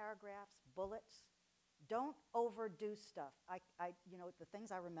 short paragraphs, bullets. Don't overdo stuff. You know, the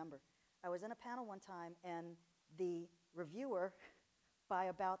things I remember. I was in a panel one time, and the reviewer, by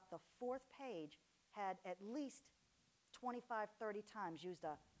about the 4th page, had at least 25, 30 times used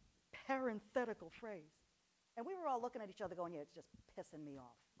a parenthetical phrase. And we were all looking at each other going, yeah, it's just pissing me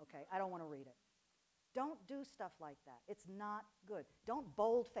off, okay? I don't want to read it. Don't do stuff like that. It's not good. Don't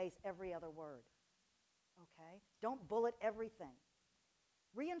boldface every other word, okay? Don't bullet everything.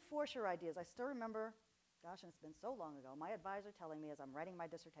 Reinforce your ideas. I still remember, gosh, and it's been so long ago, my advisor telling me as I'm writing my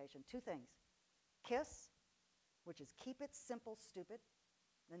dissertation, 2 things. KISS, which is keep it simple, stupid.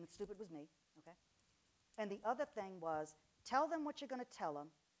 And stupid was me, okay? And the other thing was, tell them what you're going to tell them.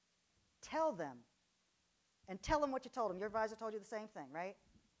 Tell them. And tell them what you told them. Your advisor told you the same thing, right?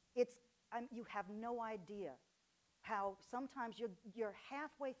 You have no idea how sometimes you're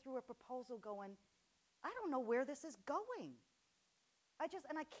halfway through a proposal going, I don't know where this is going. I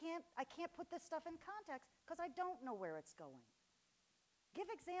can't put this stuff in context because I don't know where it's going. Give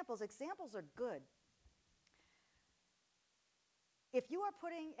examples. Examples are good. If you are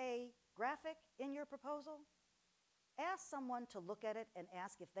putting a graphic in your proposal, ask someone to look at it and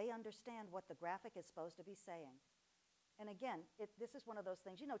ask if they understand what the graphic is supposed to be saying. And again, this is one of those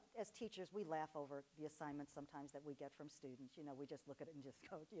things, you know, as teachers, we laugh over the assignments sometimes that we get from students. You know, we just look at it and just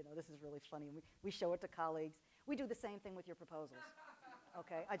go, you know, this is really funny. And we show it to colleagues. We do the same thing with your proposals.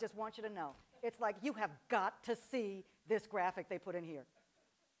 Okay, I just want you to know. It's like, you have got to see this graphic they put in here.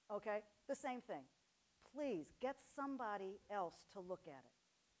 Okay, the same thing. Please get somebody else to look at it.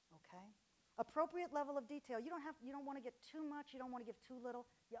 Okay? Appropriate level of detail. You don't want to get too much, you don't want to give too little.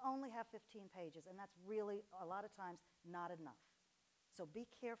 You only have 15 pages, and that's really, a lot of times, not enough. So be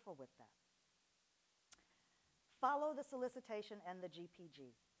careful with that. Follow the solicitation and the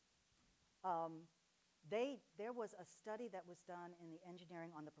GPG. There was a study that was done in the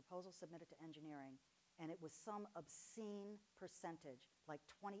engineering on the proposal submitted to engineering, and it was some obscene percentage, like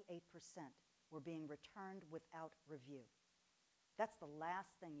 28%, were being returned without review. That's the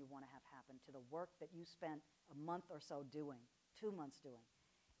last thing you want to have happen to the work that you spent a month or so doing, 2 months doing.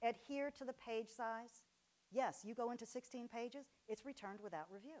 Adhere to the page size. Yes, you go into 16 pages, it's returned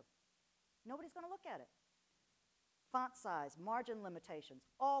without review. Nobody's going to look at it. Font size, margin limitations,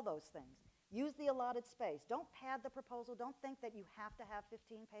 all those things. Use the allotted space. Don't pad the proposal. Don't think that you have to have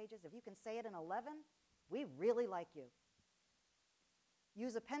 15 pages. If you can say it in 11, we really like you.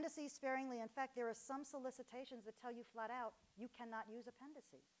 Use appendices sparingly. In fact, there are some solicitations that tell you flat out, you cannot use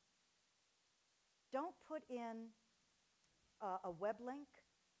appendices. Don't put in a web link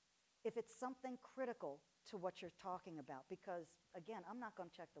if it's something critical to what you're talking about, because, again, I'm not going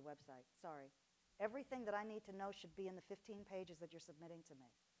to check the website. Sorry. Everything that I need to know should be in the 15 pages that you're submitting to me.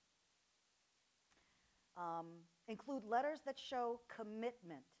 Include letters that show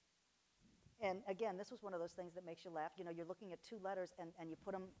commitment. And again, this was one of those things that makes you laugh. You know, you're looking at two letters and you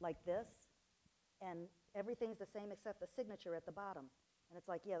put them like this, and everything's the same except the signature at the bottom. And it's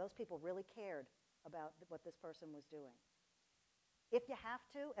like, yeah, those people really cared about what this person was doing. If you have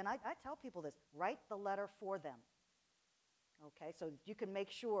to, and I tell people this, write the letter for them. Okay, so you can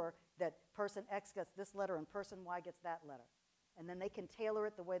make sure that person X gets this letter and person Y gets that letter. And then they can tailor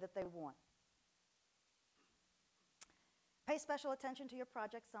it the way that they want. Pay special attention to your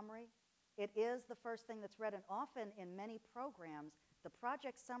project summary. It is the first thing that's read, and often in many programs, the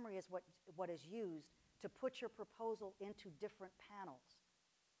project summary is what is used to put your proposal into different panels.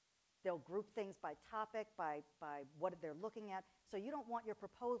 They'll group things by topic, by what they're looking at, so you don't want your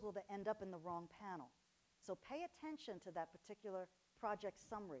proposal to end up in the wrong panel. So pay attention to that particular project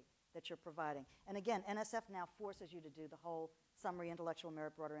summary that you're providing. And again, NSF now forces you to do the whole summary, intellectual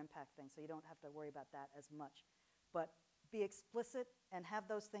merit, broader impact thing, so you don't have to worry about that as much. But be explicit and have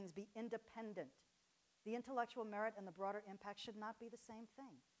those things be independent. The intellectual merit and the broader impact should not be the same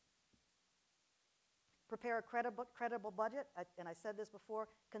thing. Prepare a credible budget, and I said this before,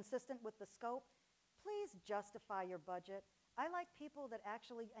 consistent with the scope. Please justify your budget. I like people that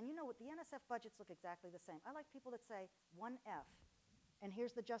actually, and you know what, the NSF budgets look exactly the same. I like people that say 1F, and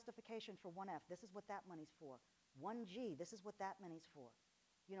here's the justification for 1F. This is what that money's for. 1G, this is what that money's for.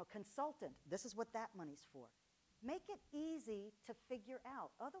 You know, consultant, this is what that money's for. Make it easy to figure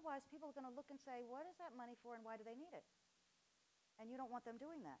out. Otherwise, people are going to look and say, what is that money for and why do they need it? And you don't want them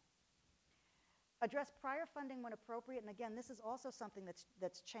doing that. Address prior funding when appropriate. And again, this is also something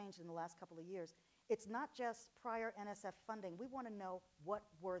that's changed in the last couple of years. It's not just prior NSF funding. We want to know what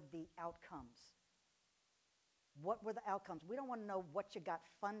were the outcomes. What were the outcomes? We don't want to know what you got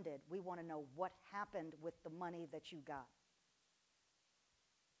funded. We want to know what happened with the money that you got.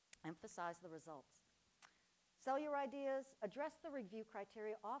 Emphasize the results. Sell your ideas, address the review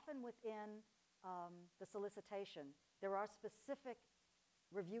criteria. Often within the solicitation, there are specific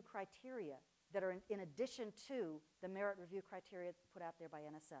review criteria that are in addition to the merit review criteria put out there by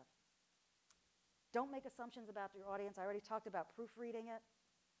NSF. Don't make assumptions about your audience. I already talked about proofreading it.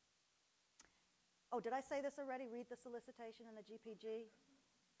 Oh, did I say this already? Read the solicitation and the GPG.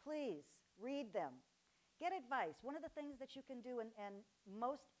 Please, read them. Get advice. One of the things that you can do, and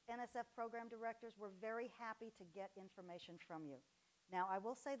most NSF program directors were very happy to get information from you. Now, I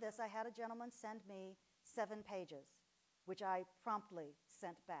will say this. I had a gentleman send me 7 pages, which I promptly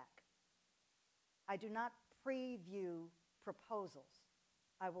sent back. I do not preview proposals.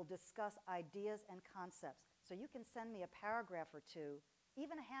 I will discuss ideas and concepts. So you can send me a paragraph or two,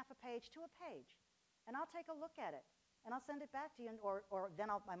 even a half a page to a page, and I'll take a look at it, and I'll send it back to you, or then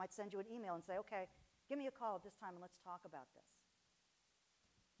I might send you an email and say, okay, give me a call at this time and let's talk about this.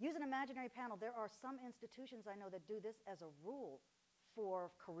 Use an imaginary panel. There are some institutions I know that do this as a rule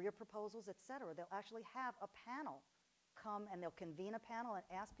for career proposals, et cetera. They'll actually have a panel come and they'll convene a panel and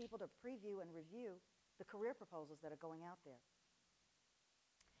ask people to preview and review the career proposals that are going out there.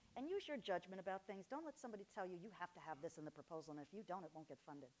 And use your judgment about things. Don't let somebody tell you, you have to have this in the proposal, and if you don't, it won't get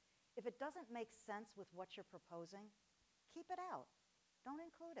funded. If it doesn't make sense with what you're proposing, keep it out. Don't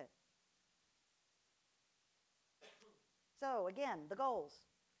include it. So again, the goals.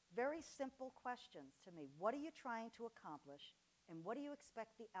 Very simple questions to me. What are you trying to accomplish, and what do you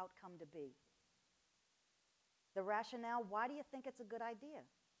expect the outcome to be? The rationale, why do you think it's a good idea?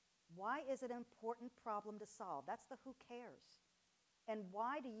 Why is it an important problem to solve? That's the who cares. And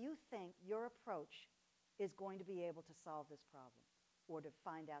why do you think your approach is going to be able to solve this problem or to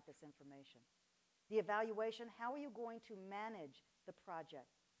find out this information? The evaluation, how are you going to manage the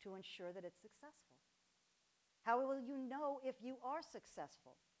project to ensure that it's successful? How will you know if you are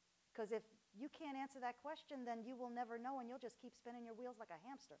successful? Because if you can't answer that question, then you will never know and you'll just keep spinning your wheels like a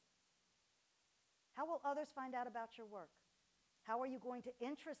hamster. How will others find out about your work? How are you going to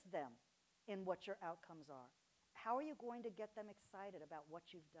interest them in what your outcomes are? How are you going to get them excited about what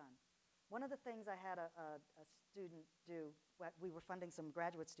you've done? One of the things I had a student do, we were funding some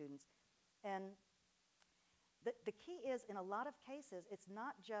graduate students, and the key is, in a lot of cases, it's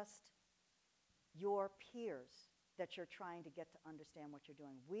not just your peers that you're trying to get to understand what you're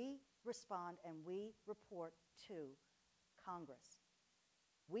doing. We respond and we report to Congress.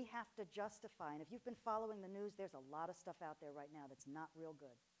 We have to justify, and if you've been following the news, there's a lot of stuff out there right now that's not real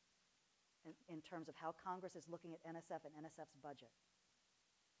good in terms of how Congress is looking at NSF and NSF's budget.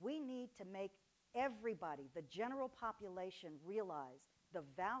 We need to make everybody, the general population, realize the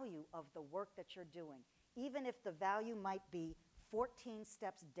value of the work that you're doing, even if the value might be 14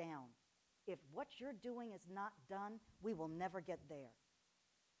 steps down. If what you're doing is not done, we will never get there.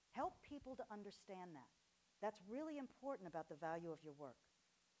 Help people to understand that. That's really important about the value of your work.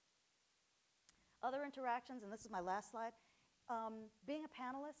 Other interactions, and this is my last slide, being a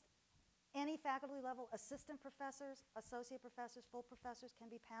panelist, any faculty level, assistant professors, associate professors, full professors can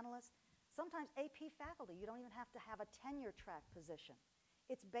be panelists. Sometimes AP faculty, you don't even have to have a tenure track position.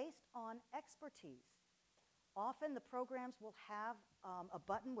 It's based on expertise. Often the programs will have a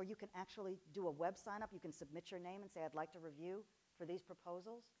button where you can actually do a web sign up. You can submit your name and say, I'd like to review for these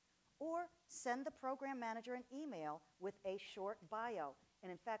proposals. Or send the program manager an email with a short bio.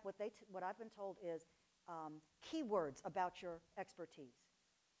 And in fact, what I've been told is keywords about your expertise.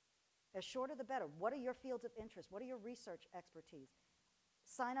 As shorter the better. What are your fields of interest? What are your research expertise?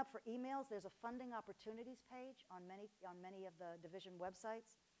 Sign up for emails. There's a funding opportunities page on many of the division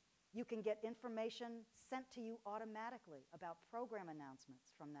websites. You can get information sent to you automatically about program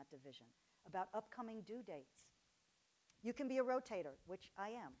announcements from that division, about upcoming due dates. You can be a rotator, which I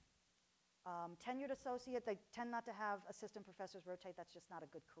am. Tenured associate, they tend not to have assistant professors rotate. That's just not a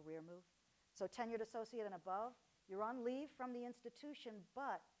good career move. So tenured associate and above, you're on leave from the institution,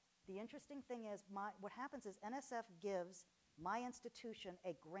 but the interesting thing is what happens is NSF gives my institution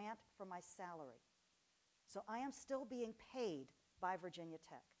a grant for my salary. So I am still being paid by Virginia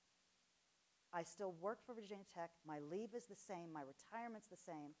Tech. I still work for Virginia Tech. My leave is the same. My retirement's the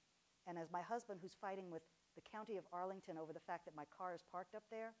same. And as my husband, who's fighting with the county of Arlington over the fact that my car is parked up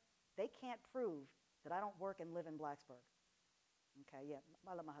there, they can't prove that I don't work and live in Blacksburg. Okay, yeah,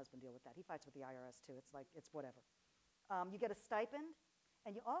 I'll let my husband deal with that. He fights with the IRS too. It's like, it's whatever. You get a stipend,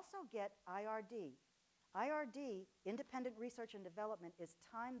 and you also get IRD. IRD, Independent Research and Development, is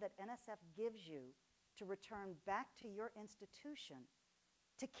time that NSF gives you to return back to your institution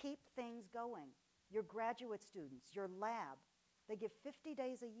to keep things going. Your graduate students, your lab, they give 50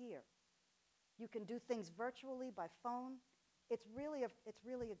 days a year. You can do things virtually by phone. It's really a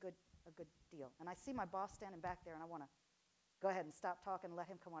good deal. And I see my boss standing back there, and I want to go ahead and stop talking and let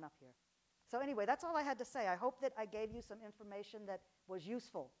him come on up here. So anyway, that's all I had to say. I hope that I gave you some information that was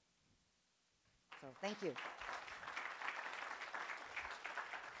useful. So thank you.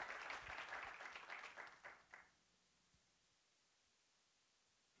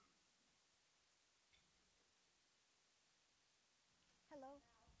 Hello.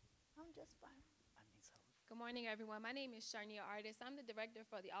 I'm just fine. Good morning, everyone. My name is Sharnia Artis. I'm the director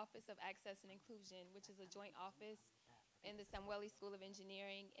for the Office of Access and Inclusion, which is a joint office in the Samueli School of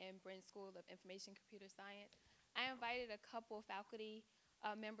Engineering and Bryn School of Information Computer Science. I invited a couple faculty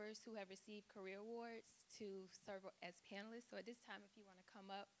members who have received career awards to serve as panelists. So at this time, if you want to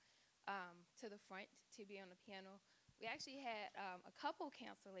come up to the front to be on the panel. We actually had a couple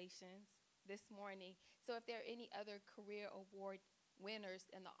cancellations this morning. So if there are any other career award winners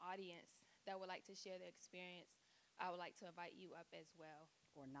in the audience that would like to share their experience, I would like to invite you up as well.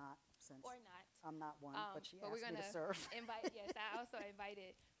 Or not, since Or not. I'm not one, but she but asked me to serve. Yes, I also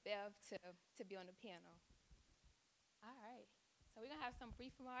invited Bev to be on the panel. All right. So we're going to have some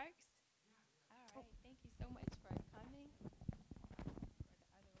brief remarks. All right. Thank you so much for coming.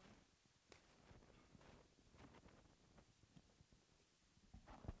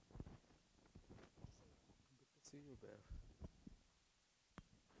 Good to see you, Bev.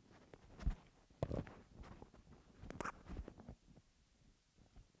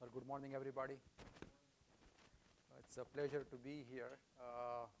 Well, good morning, everybody. It's a pleasure to be here.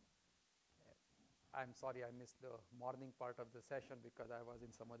 I'm sorry I missed the morning part of the session because I was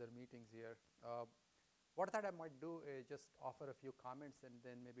in some other meetings here. What I thought I might do is just offer a few comments and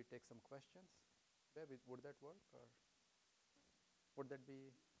then maybe take some questions. Bev, would that work, or would that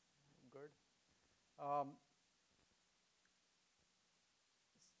be good?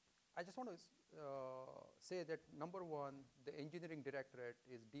 I just want to say that, number one, the engineering directorate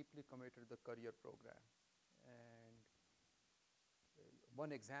is deeply committed to the career program. And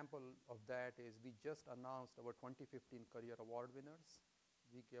one example of that is we just announced our 2015 career award winners.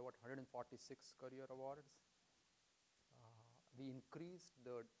 We gave out 146 career awards. We increased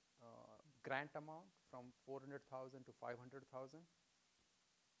the grant amount from 400,000 to 500,000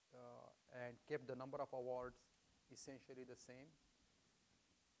 and kept the number of awards essentially the same.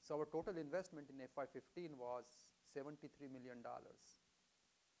 So our total investment in FY15 was $73 million.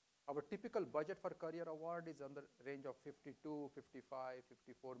 Our typical budget for career award is on the range of 52, 55,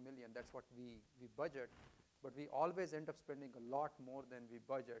 54 million. That's what we budget. But we always end up spending a lot more than we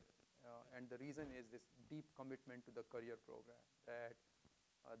budget. And the reason is this deep commitment to the career program. That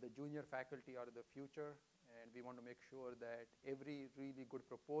The junior faculty are the future, and we want to make sure that every really good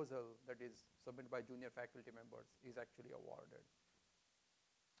proposal that is submitted by junior faculty members is actually awarded.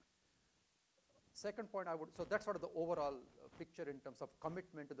 Second point so that's sort of the overall picture in terms of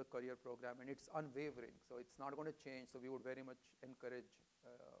commitment to the career program, and it's unwavering, so it's not going to change. So we would very much encourage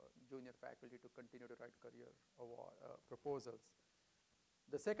junior faculty to continue to write career proposals.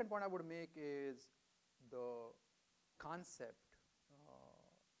 The second point I would make is the concept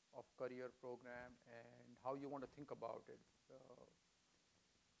of career program and how you want to think about it.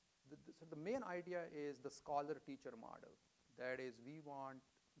 So the main idea is the scholar-teacher model. That is, we want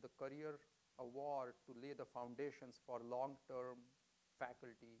the career award to lay the foundations for long-term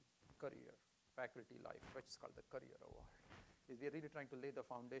faculty life, which is called the career award. We are really trying to lay the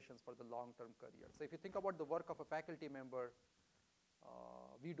foundations for the long-term career. So if you think about the work of a faculty member,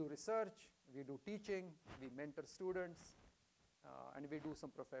 we do research, we do teaching, we mentor students, and we do some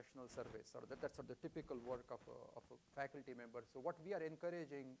professional service. So that's sort of the typical work of a faculty member. So what we are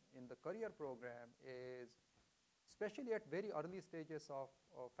encouraging in the career program is, especially at very early stages of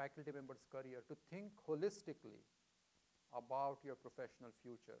faculty members' career, to think holistically about your professional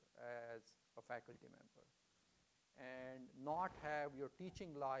future as a faculty member, and not have your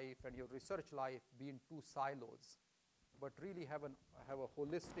teaching life and your research life be in two silos, but really have a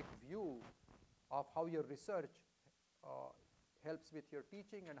holistic view of how your research helps with your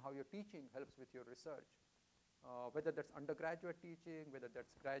teaching and how your teaching helps with your research. Whether that's undergraduate teaching, whether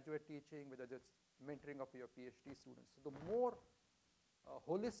that's graduate teaching, whether that's mentoring of your PhD students. So the more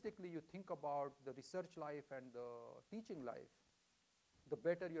holistically you think about the research life and the teaching life, the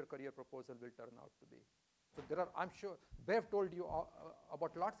better your career proposal will turn out to be. So there are, I'm sure, Bev told you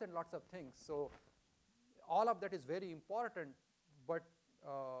about lots and lots of things. So all of that is very important, but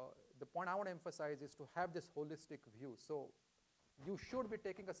the point I want to emphasize is to have this holistic view. So you should be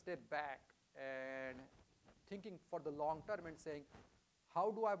taking a step back and thinking for the long term and saying,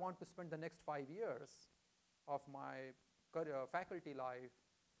 how do I want to spend the next 5 years of my career, faculty life,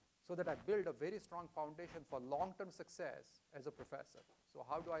 so that I build a very strong foundation for long-term success as a professor. So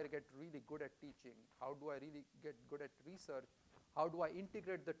how do I get really good at teaching? How do I really get good at research? How do I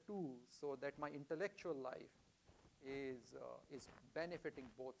integrate the two so that my intellectual life is benefiting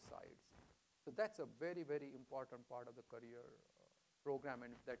both sides? So that's a very, very important part of the career program,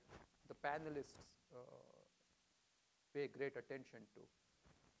 and that the panelists pay great attention to.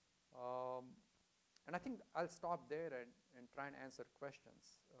 And I think I'll stop there and try and answer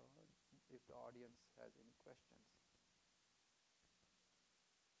questions if the audience has any questions.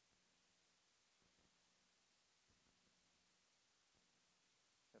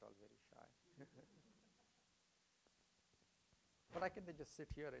 They're all very shy. But I can just sit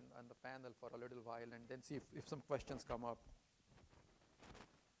here on the panel for a little while and then see if some questions come up.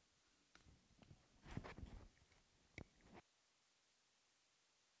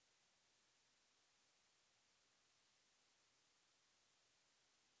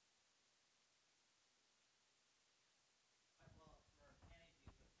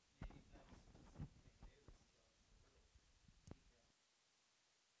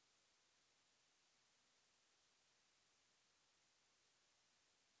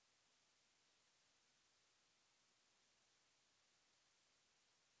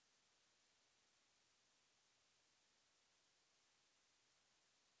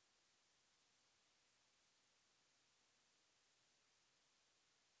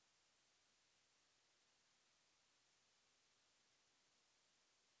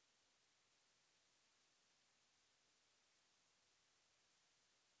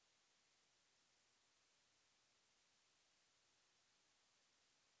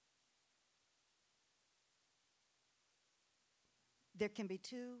 There can be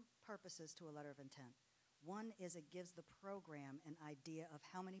two purposes to a letter of intent. One is it gives the program an idea of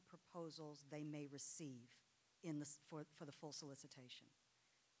how many proposals they may receive for the full solicitation.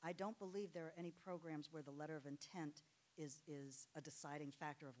 I don't believe there are any programs where the letter of intent is a deciding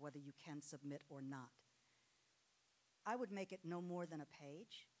factor of whether you can submit or not. I would make it no more than a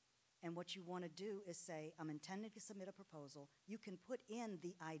page, and what you want to do is say, I'm intending to submit a proposal. You can put in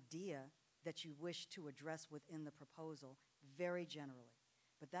the idea that you wish to address within the proposal very generally.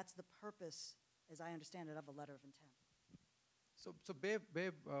 But that's the purpose, as I understand it, of a letter of intent. So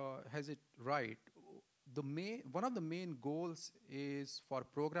Bev has it right. One of the main goals is for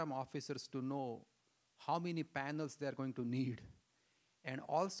program officers to know how many panels they're going to need, and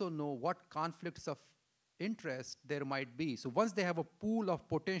also know what conflicts of interest there might be. So once they have a pool of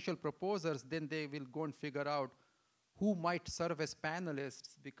potential proposers, then they will go and figure out who might serve as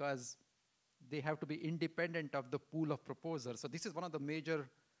panelists, because they have to be independent of the pool of proposers. So this is one of the major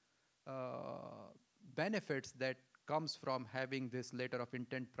benefits that comes from having this letter of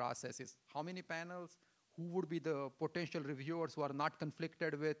intent process is how many panels, who would be the potential reviewers who are not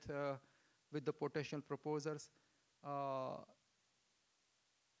conflicted with the potential proposers.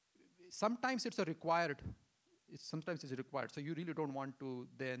 Sometimes it's required. Sometimes it's required. So you really don't want to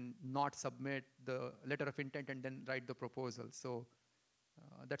then not submit the letter of intent and then write the proposal. So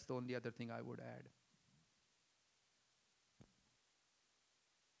that's the only other thing I would add.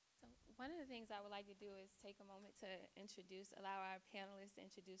 So one of the things I would like to do is take a moment to allow our panelists to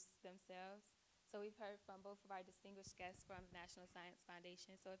introduce themselves. So we've heard from both of our distinguished guests from the National Science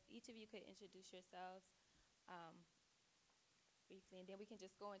Foundation. So if each of you could introduce yourselves briefly, and then we can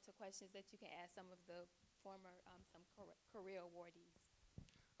just go into questions that you can ask some of the former, some career awardees.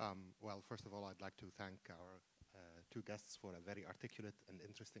 Well, first of all, I'd like to thank our two guests for a very articulate and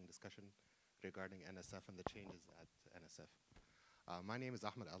interesting discussion regarding NSF and the changes at NSF. My name is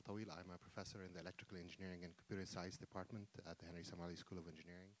Ahmed Al-Tawil. I'm a professor in the Electrical Engineering and Computer Science Department at the Henry Samueli School of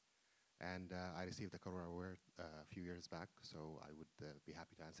Engineering. And I received the Career Award a few years back, so I would be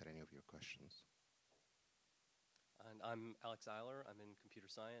happy to answer any of your questions. And I'm Alex Eiler. I'm in computer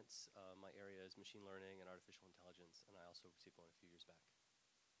science. My area is machine learning and artificial intelligence, and I also received one a few years back.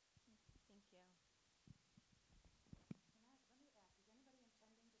 Thank you. Let me ask, is anybody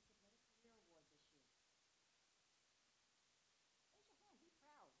intending to submit a career award this year? Raise your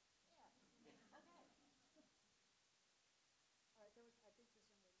hand, be proud. Yeah. Okay. All right, I think this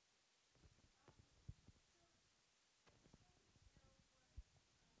young lady.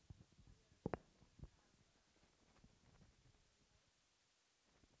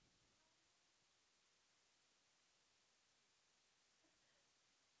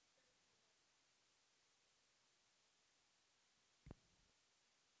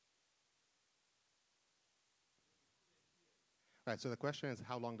 Right, so the question is,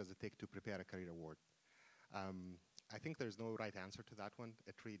 how long does it take to prepare a career award? I think there's no right answer to that one.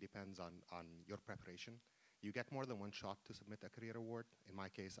 It really depends on your preparation. You get more than one shot to submit a career award. In my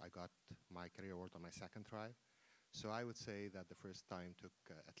case, I got my career award on my second try. So I would say that the first time took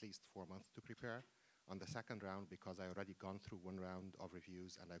at least 4 months to prepare. On the second round, because I already gone through one round of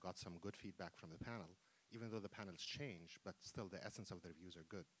reviews and I got some good feedback from the panel, even though the panels change, but still the essence of the reviews are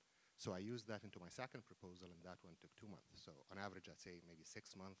good. So I used that into my second proposal, and that one took 2 months. So on average, I'd say maybe 6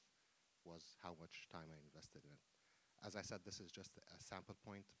 months was how much time I invested in it. As I said, this is just a sample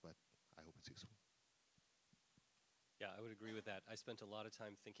point, but I hope it's useful. Yeah, I would agree with that. I spent a lot of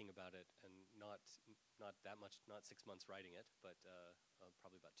time thinking about it, and not that much, not 6 months writing it, but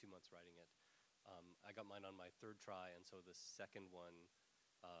probably about 2 months writing it. I got mine on my third try, and so the second one,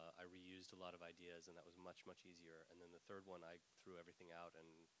 I reused a lot of ideas, and that was much, much easier. And then the third one, I threw everything out and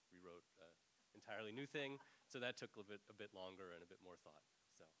rewrote an entirely new thing. So that took a bit longer and a bit more thought.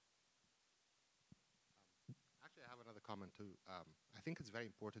 So. Actually, I have another comment too. I think it's very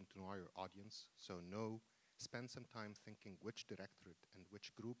important to know your audience. So spend some time thinking which directorate and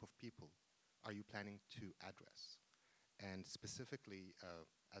which group of people are you planning to address. And specifically,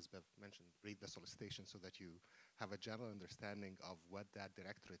 as Bev mentioned, read the solicitation so that you have a general understanding of what that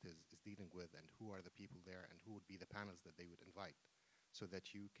directorate is dealing with and who are the people there and who would be the panels that they would invite so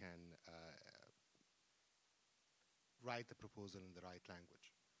that you can write the proposal in the right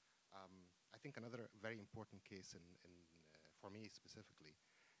language. I think another very important case for me specifically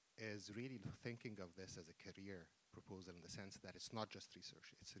is really thinking of this as a career proposal in the sense that it's not just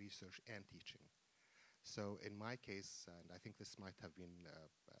research, it's research and teaching. So in my case, and I think this might have been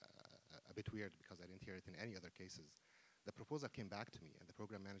a bit weird because I didn't hear it in any other cases, the proposal came back to me and the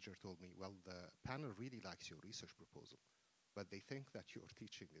program manager told me, well, the panel really likes your research proposal, but they think that your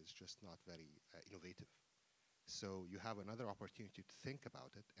teaching is just not very innovative. So you have another opportunity to think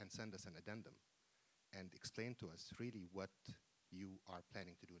about it and send us an addendum and explain to us really what you are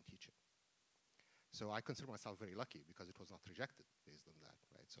planning to do in teaching. So I consider myself very lucky because it was not rejected based on that,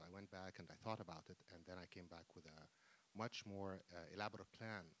 right? So I went back and I thought about it, and then I came back with a much more elaborate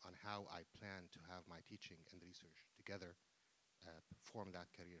plan on how I plan to have my teaching and research together form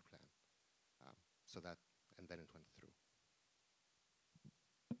that career plan. And then it went through.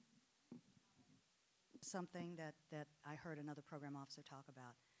 Something that I heard another program officer talk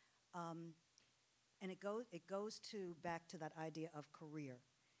about. And it goes back to that idea of career.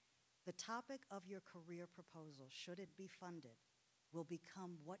 The topic of your career proposal, should it be funded, will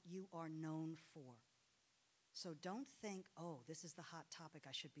become what you are known for. So don't think, oh, this is the hot topic,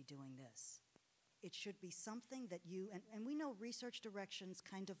 I should be doing this. It should be something that and we know research directions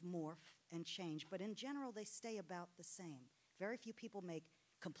kind of morph and change, but in general, they stay about the same. Very few people make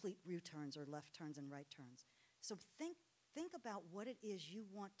complete U-turns or left turns and right turns. So think about what it is you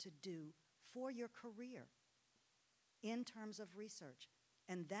want to do for your career in terms of research.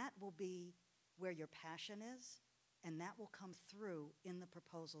 And that will be where your passion is, and that will come through in the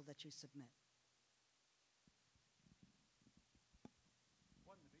proposal that you submit.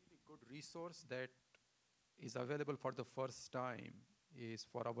 One really good resource that is available for the first time is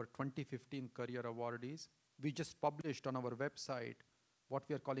for our 2015 career awardees. We just published on our website what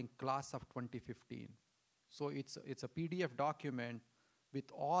we are calling Class of 2015. So it's a PDF document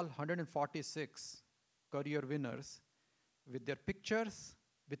with all 146 career winners with their pictures,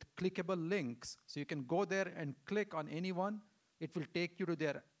 with clickable links. So you can go there and click on anyone. It will take you to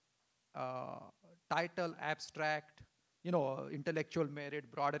their title, abstract, intellectual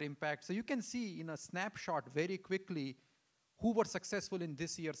merit, broader impact. So you can see in a snapshot very quickly who were successful in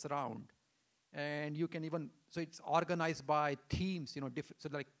this year's round. And you can even, so it's organized by themes, so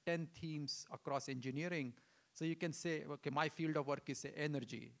like 10 themes across engineering. So you can say, okay, my field of work is say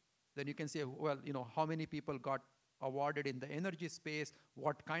energy. Then you can say, well, how many people got awarded in the energy space,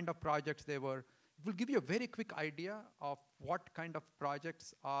 what kind of projects they were. It will give you a very quick idea of what kind of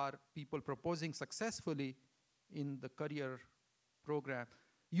projects are people proposing successfully in the career program.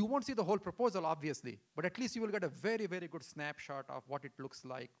 You won't see the whole proposal, obviously, but at least you will get a very, very good snapshot of what it looks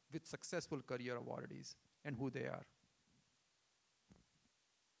like with successful career awardees and who they are.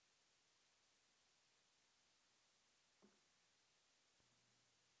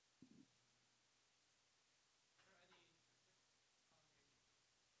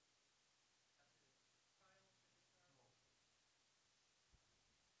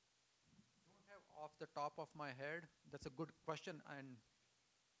 Don't have off the top of my head. That's a good question, and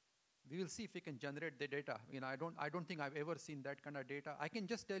we will see if we can generate the data. I don't think I've ever seen that kind of data. I can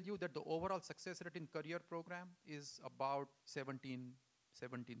just tell you that the overall success rate in career program is about 17%,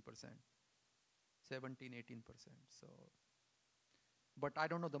 18%. So, but I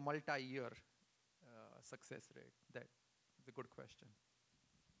don't know the multi-year success rate. That's a good question.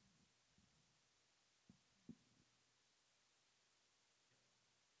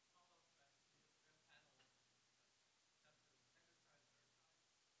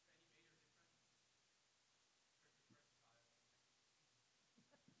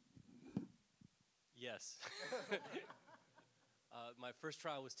 Yes. My first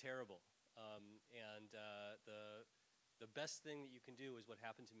trial was terrible. The best thing that you can do is what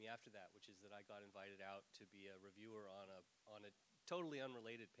happened to me after that, which is that I got invited out to be a reviewer on a totally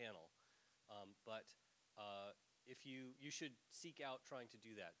unrelated panel. If you should seek out trying to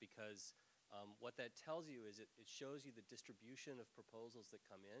do that, because what that tells you is it shows you the distribution of proposals that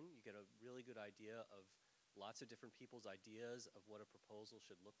come in. You get a really good idea of lots of different people's ideas of what a proposal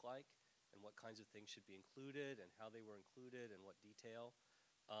should look like, and what kinds of things should be included, and how they were included, and what detail.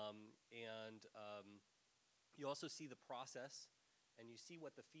 You also see the process, and you see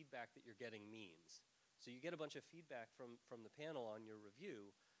what the feedback that you're getting means. So you get a bunch of feedback from the panel on your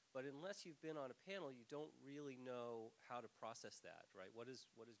review, but unless you've been on a panel, you don't really know how to process that, right? What is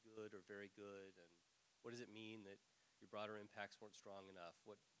good or very good, and what does it mean that your broader impacts weren't strong enough?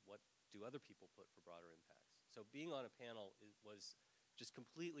 What do other people put for broader impacts? So being on a panel was just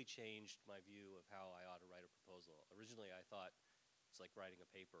completely changed my view of how I ought to write a proposal. Originally, I thought it's like writing a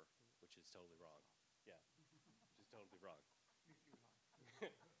paper, which is totally wrong. Yeah, which is totally wrong.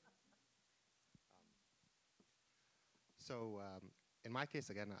 In my case,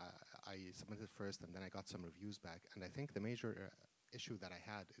 again, I submitted first, and then I got some reviews back. And I think the major issue that I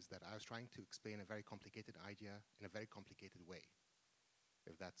had is that I was trying to explain a very complicated idea in a very complicated way.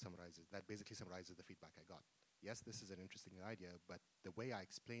 If that basically summarizes the feedback I got. Yes, this is an interesting idea, but the way I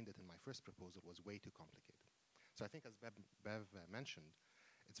explained it in my first proposal was way too complicated. So I think, as Bev mentioned,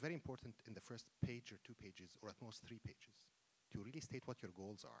 it's very important in the first page or 2 pages, or at most 3 pages, to really state what your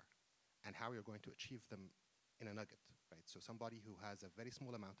goals are and how you're going to achieve them in a nugget, right? So somebody who has a very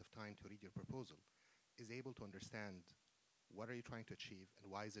small amount of time to read your proposal is able to understand what are you trying to achieve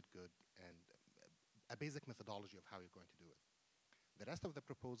and why is it good, and a basic methodology of how you're going to do it. The rest of the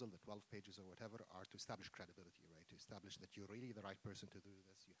proposal, the 12 pages or whatever, are to establish credibility, right? To establish that you're really the right person to do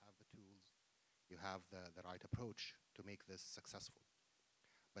this, you have the tools, you have the right approach to make this successful.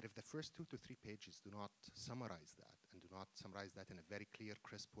 But if the first 2 to 3 pages do not summarize that, and do not summarize that in a very clear,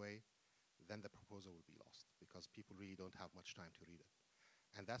 crisp way, then the proposal will be lost, because people really don't have much time to read it.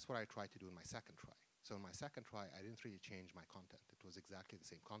 And that's what I tried to do in my second try. So in my second try, I didn't really change my content. It was exactly the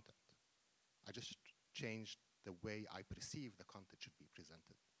same content. I just changed the way I perceive the content should be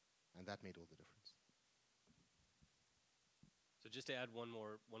presented. And that made all the difference. So just to add one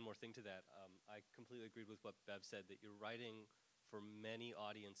more thing to that, I completely agreed with what Bev said, that you're writing for many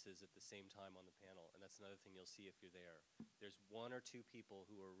audiences at the same time on the panel, and that's another thing you'll see if you're there. There's one or two people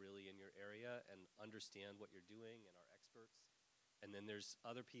who are really in your area and understand what you're doing and are experts, and then there's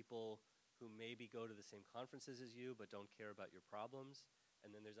other people who maybe go to the same conferences as you but don't care about your problems,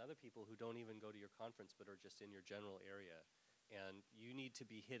 and then there's other people who don't even go to your conference but are just in your general area. And you need to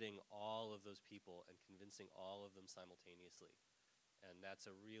be hitting all of those people and convincing all of them simultaneously. And that's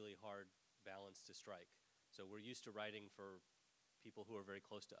a really hard balance to strike. So we're used to writing for people who are very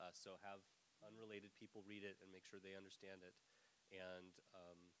close to us, so have unrelated people read it and make sure they understand it. And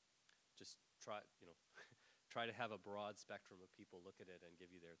just try, try to have a broad spectrum of people look at it and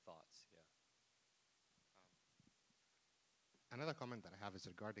give you their thoughts, yeah. Another comment that I have is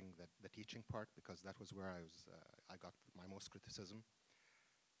regarding the teaching part, because that was where I got my most criticism.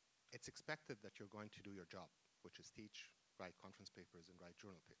 It's expected that you're going to do your job, which is teach, write conference papers, and write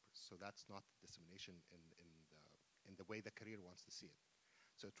journal papers. So that's not dissemination in the way the career wants to see it.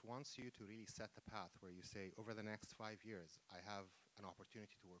 So it wants you to really set the path where you say, over the next 5 years, I have an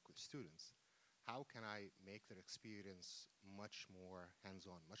opportunity to work with students. How can I make their experience much more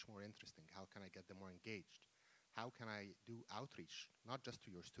hands-on, much more interesting? How can I get them more engaged? How can I do outreach, not just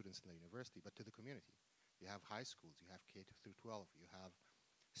to your students in the university, but to the community? You have high schools, you have K through 12, you have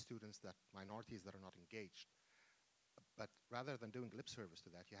students minorities that are not engaged. But rather than doing lip service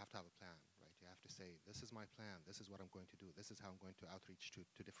to that, you have to have a plan, right? You have to say, this is my plan, this is what I'm going to do, this is how I'm going to outreach to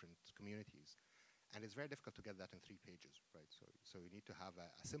different communities. And it's very difficult to get that in 3 pages, right? So you need to have a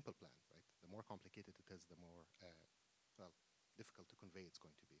simple plan, right? The more complicated it is, the more, difficult to convey it's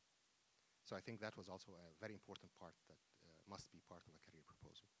going to be. So I think that was also a very important part that must be part of a career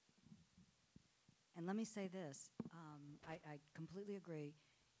proposal. And let me say this, I completely agree.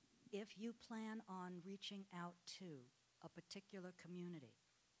 If you plan on reaching out to a particular community,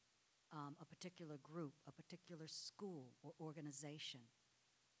 a particular group, a particular school or organization,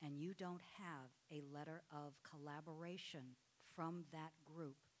 and you don't have a letter of collaboration from that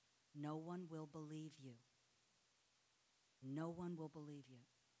group, no one will believe you. No one will believe you.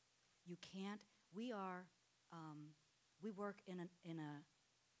 You can't, we work in a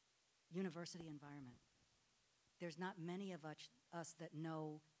university environment. There's not many of us that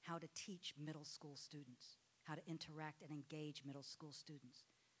know how to teach middle school students, how to interact and engage middle school students.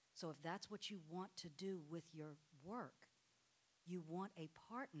 So if that's what you want to do with your work, you want a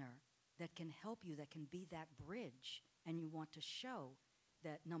partner that can help you, that can be that bridge, and you want to show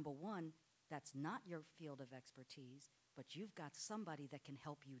that, number one, that's not your field of expertise, but you've got somebody that can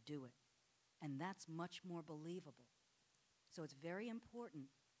help you do it. And that's much more believable. So it's very important.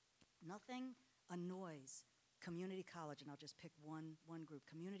 Nothing annoys community college, and I'll just pick one group,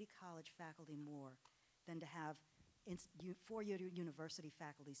 community college faculty more than to have four-year university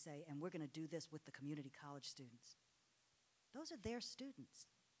faculty say, and we're going to do this with the community college students. Those are their students.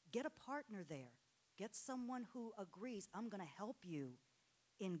 Get a partner there. Get someone who agrees, I'm going to help you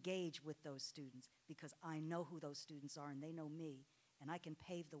engage with those students because I know who those students are and they know me, and I can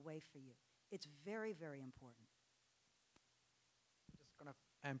pave the way for you. It's very, very important. Just kind of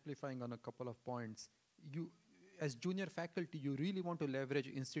amplifying on a couple of points. As junior faculty, you really want to leverage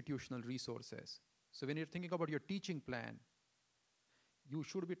institutional resources. So when you're thinking about your teaching plan, you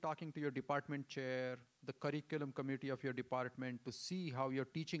should be talking to your department chair, the curriculum committee of your department to see how your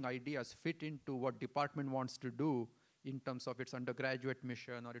teaching ideas fit into what department wants to do in terms of its undergraduate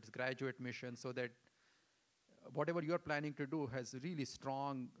mission or its graduate mission, so that whatever you're planning to do has really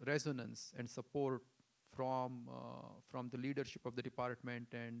strong resonance and support from the leadership of the department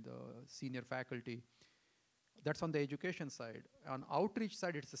and senior faculty. That's on the education side. On outreach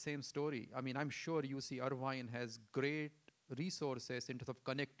side, it's the same story. I mean, I'm sure UC Irvine has great resources in terms of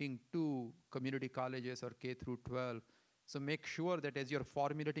connecting to community colleges or K through 12. So make sure that as you're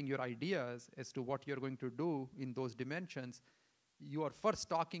formulating your ideas as to what you're going to do in those dimensions, you are first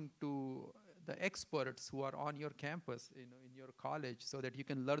talking to the experts who are on your campus, in your college, so that you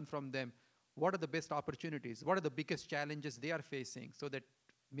can learn from them what are the best opportunities, what are the biggest challenges they are facing, so that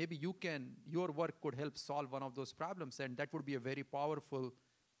maybe your work could help solve one of those problems, and that would be a very powerful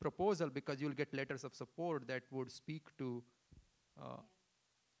proposal because you'll get letters of support that would speak to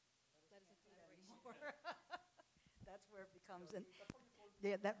That's where it becomes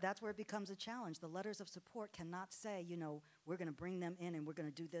that's where it becomes a challenge. The letters of support cannot say, we're going to bring them in and we're going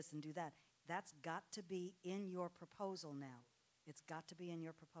to do this and do that. That's got to be in your proposal now. It's got to be in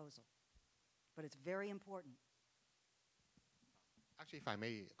your proposal. But it's very important. Actually, if I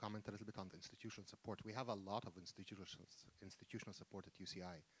may comment a little bit on the institutional support, we have a lot of institutional support at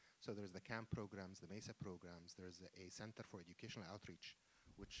UCI. So there's the CAMP programs, the MESA programs, there's a Center for Educational Outreach,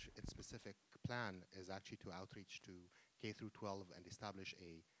 which its specific plan is actually to outreach to K through 12 and establish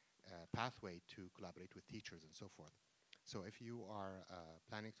a pathway to collaborate with teachers and so forth. So if you are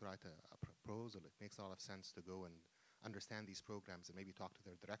planning to write a proposal, it makes a lot of sense to go and understand these programs and maybe talk to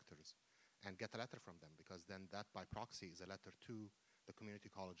their directors and get a letter from them, because then that by proxy is a letter to the community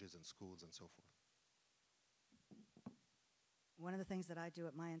colleges and schools and so forth. One of the things that I do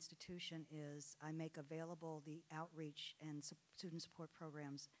at my institution is I make available the outreach and student support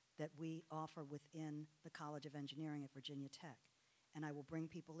programs that we offer within the College of Engineering at Virginia Tech. And I will bring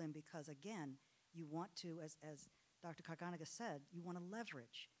people in because, again, you want to, as Dr. Karganaga said, you want to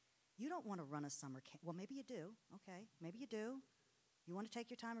leverage. You don't want to run a summer camp. Well, maybe you do. Okay, maybe you do. You want to take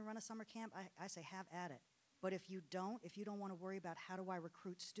your time and run a summer camp? I say have at it. But if you don't want to worry about how do I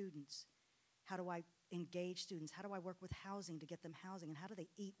recruit students, how do I engage students, how do I work with housing to get them housing, and how do they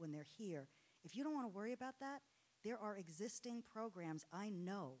eat when they're here? If you don't want to worry about that, there are existing programs I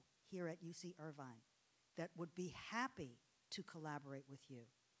know here at UC Irvine that would be happy to collaborate with you.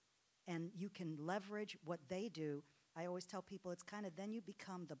 And you can leverage what they do. I always tell people it's kind of then you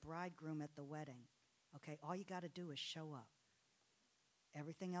become the bridegroom at the wedding. Okay, all you got to do is show up.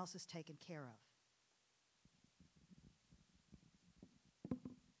 Everything else is taken care of.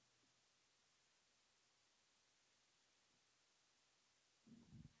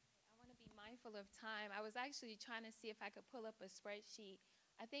 I want to be mindful of time. I was actually trying to see if I could pull up a spreadsheet.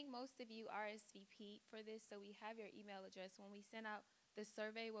 I think most of you RSVP'd for this, so we have your email address. When we send out the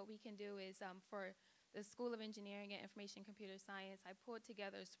survey, what we can do is for the School of Engineering and Information Computer Science, I pulled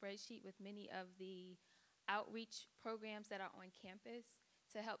together a spreadsheet with many of the outreach programs that are on campus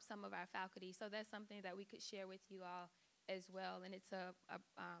to help some of our faculty. So that's something that we could share with you all as well. And it's a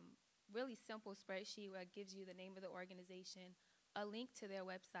really simple spreadsheet where it gives you the name of the organization, a link to their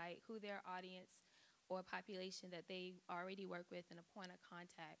website, who their audience or population that they already work with, and a point of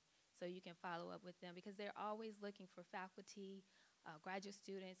contact so you can follow up with them, because they're always looking for faculty, graduate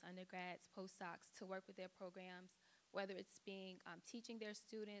students, undergrads, postdocs to work with their programs, whether it's teaching their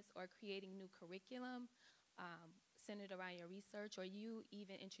students or creating new curriculum centered around your research, or you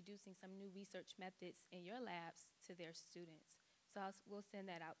even introducing some new research methods in your labs to their students. So we'll send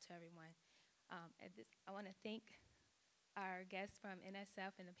that out to everyone. I want to thank our guests from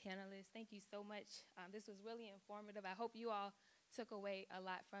NSF and the panelists. Thank you so much. This was really informative. I hope you all took away a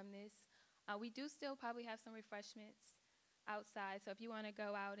lot from this. We do still probably have some refreshments outside, so if you want to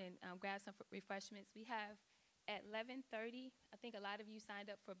go out and grab some refreshments, we have at 11:30, I think a lot of you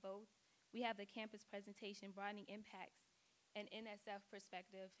signed up for both. We have the campus presentation, Broadening Impacts, an NSF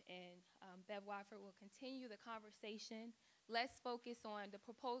perspective, and Bev Watford will continue the conversation. Less focus on the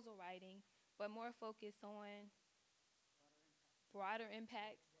proposal writing, but more focus on broader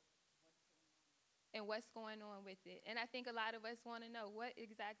impacts and what's going on with it. And I think a lot of us want to know what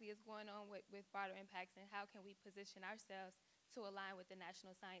exactly is going on with broader impacts, and how can we position ourselves to align with the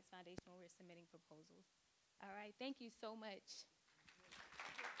National Science Foundation when we're submitting proposals. All right, thank you so much.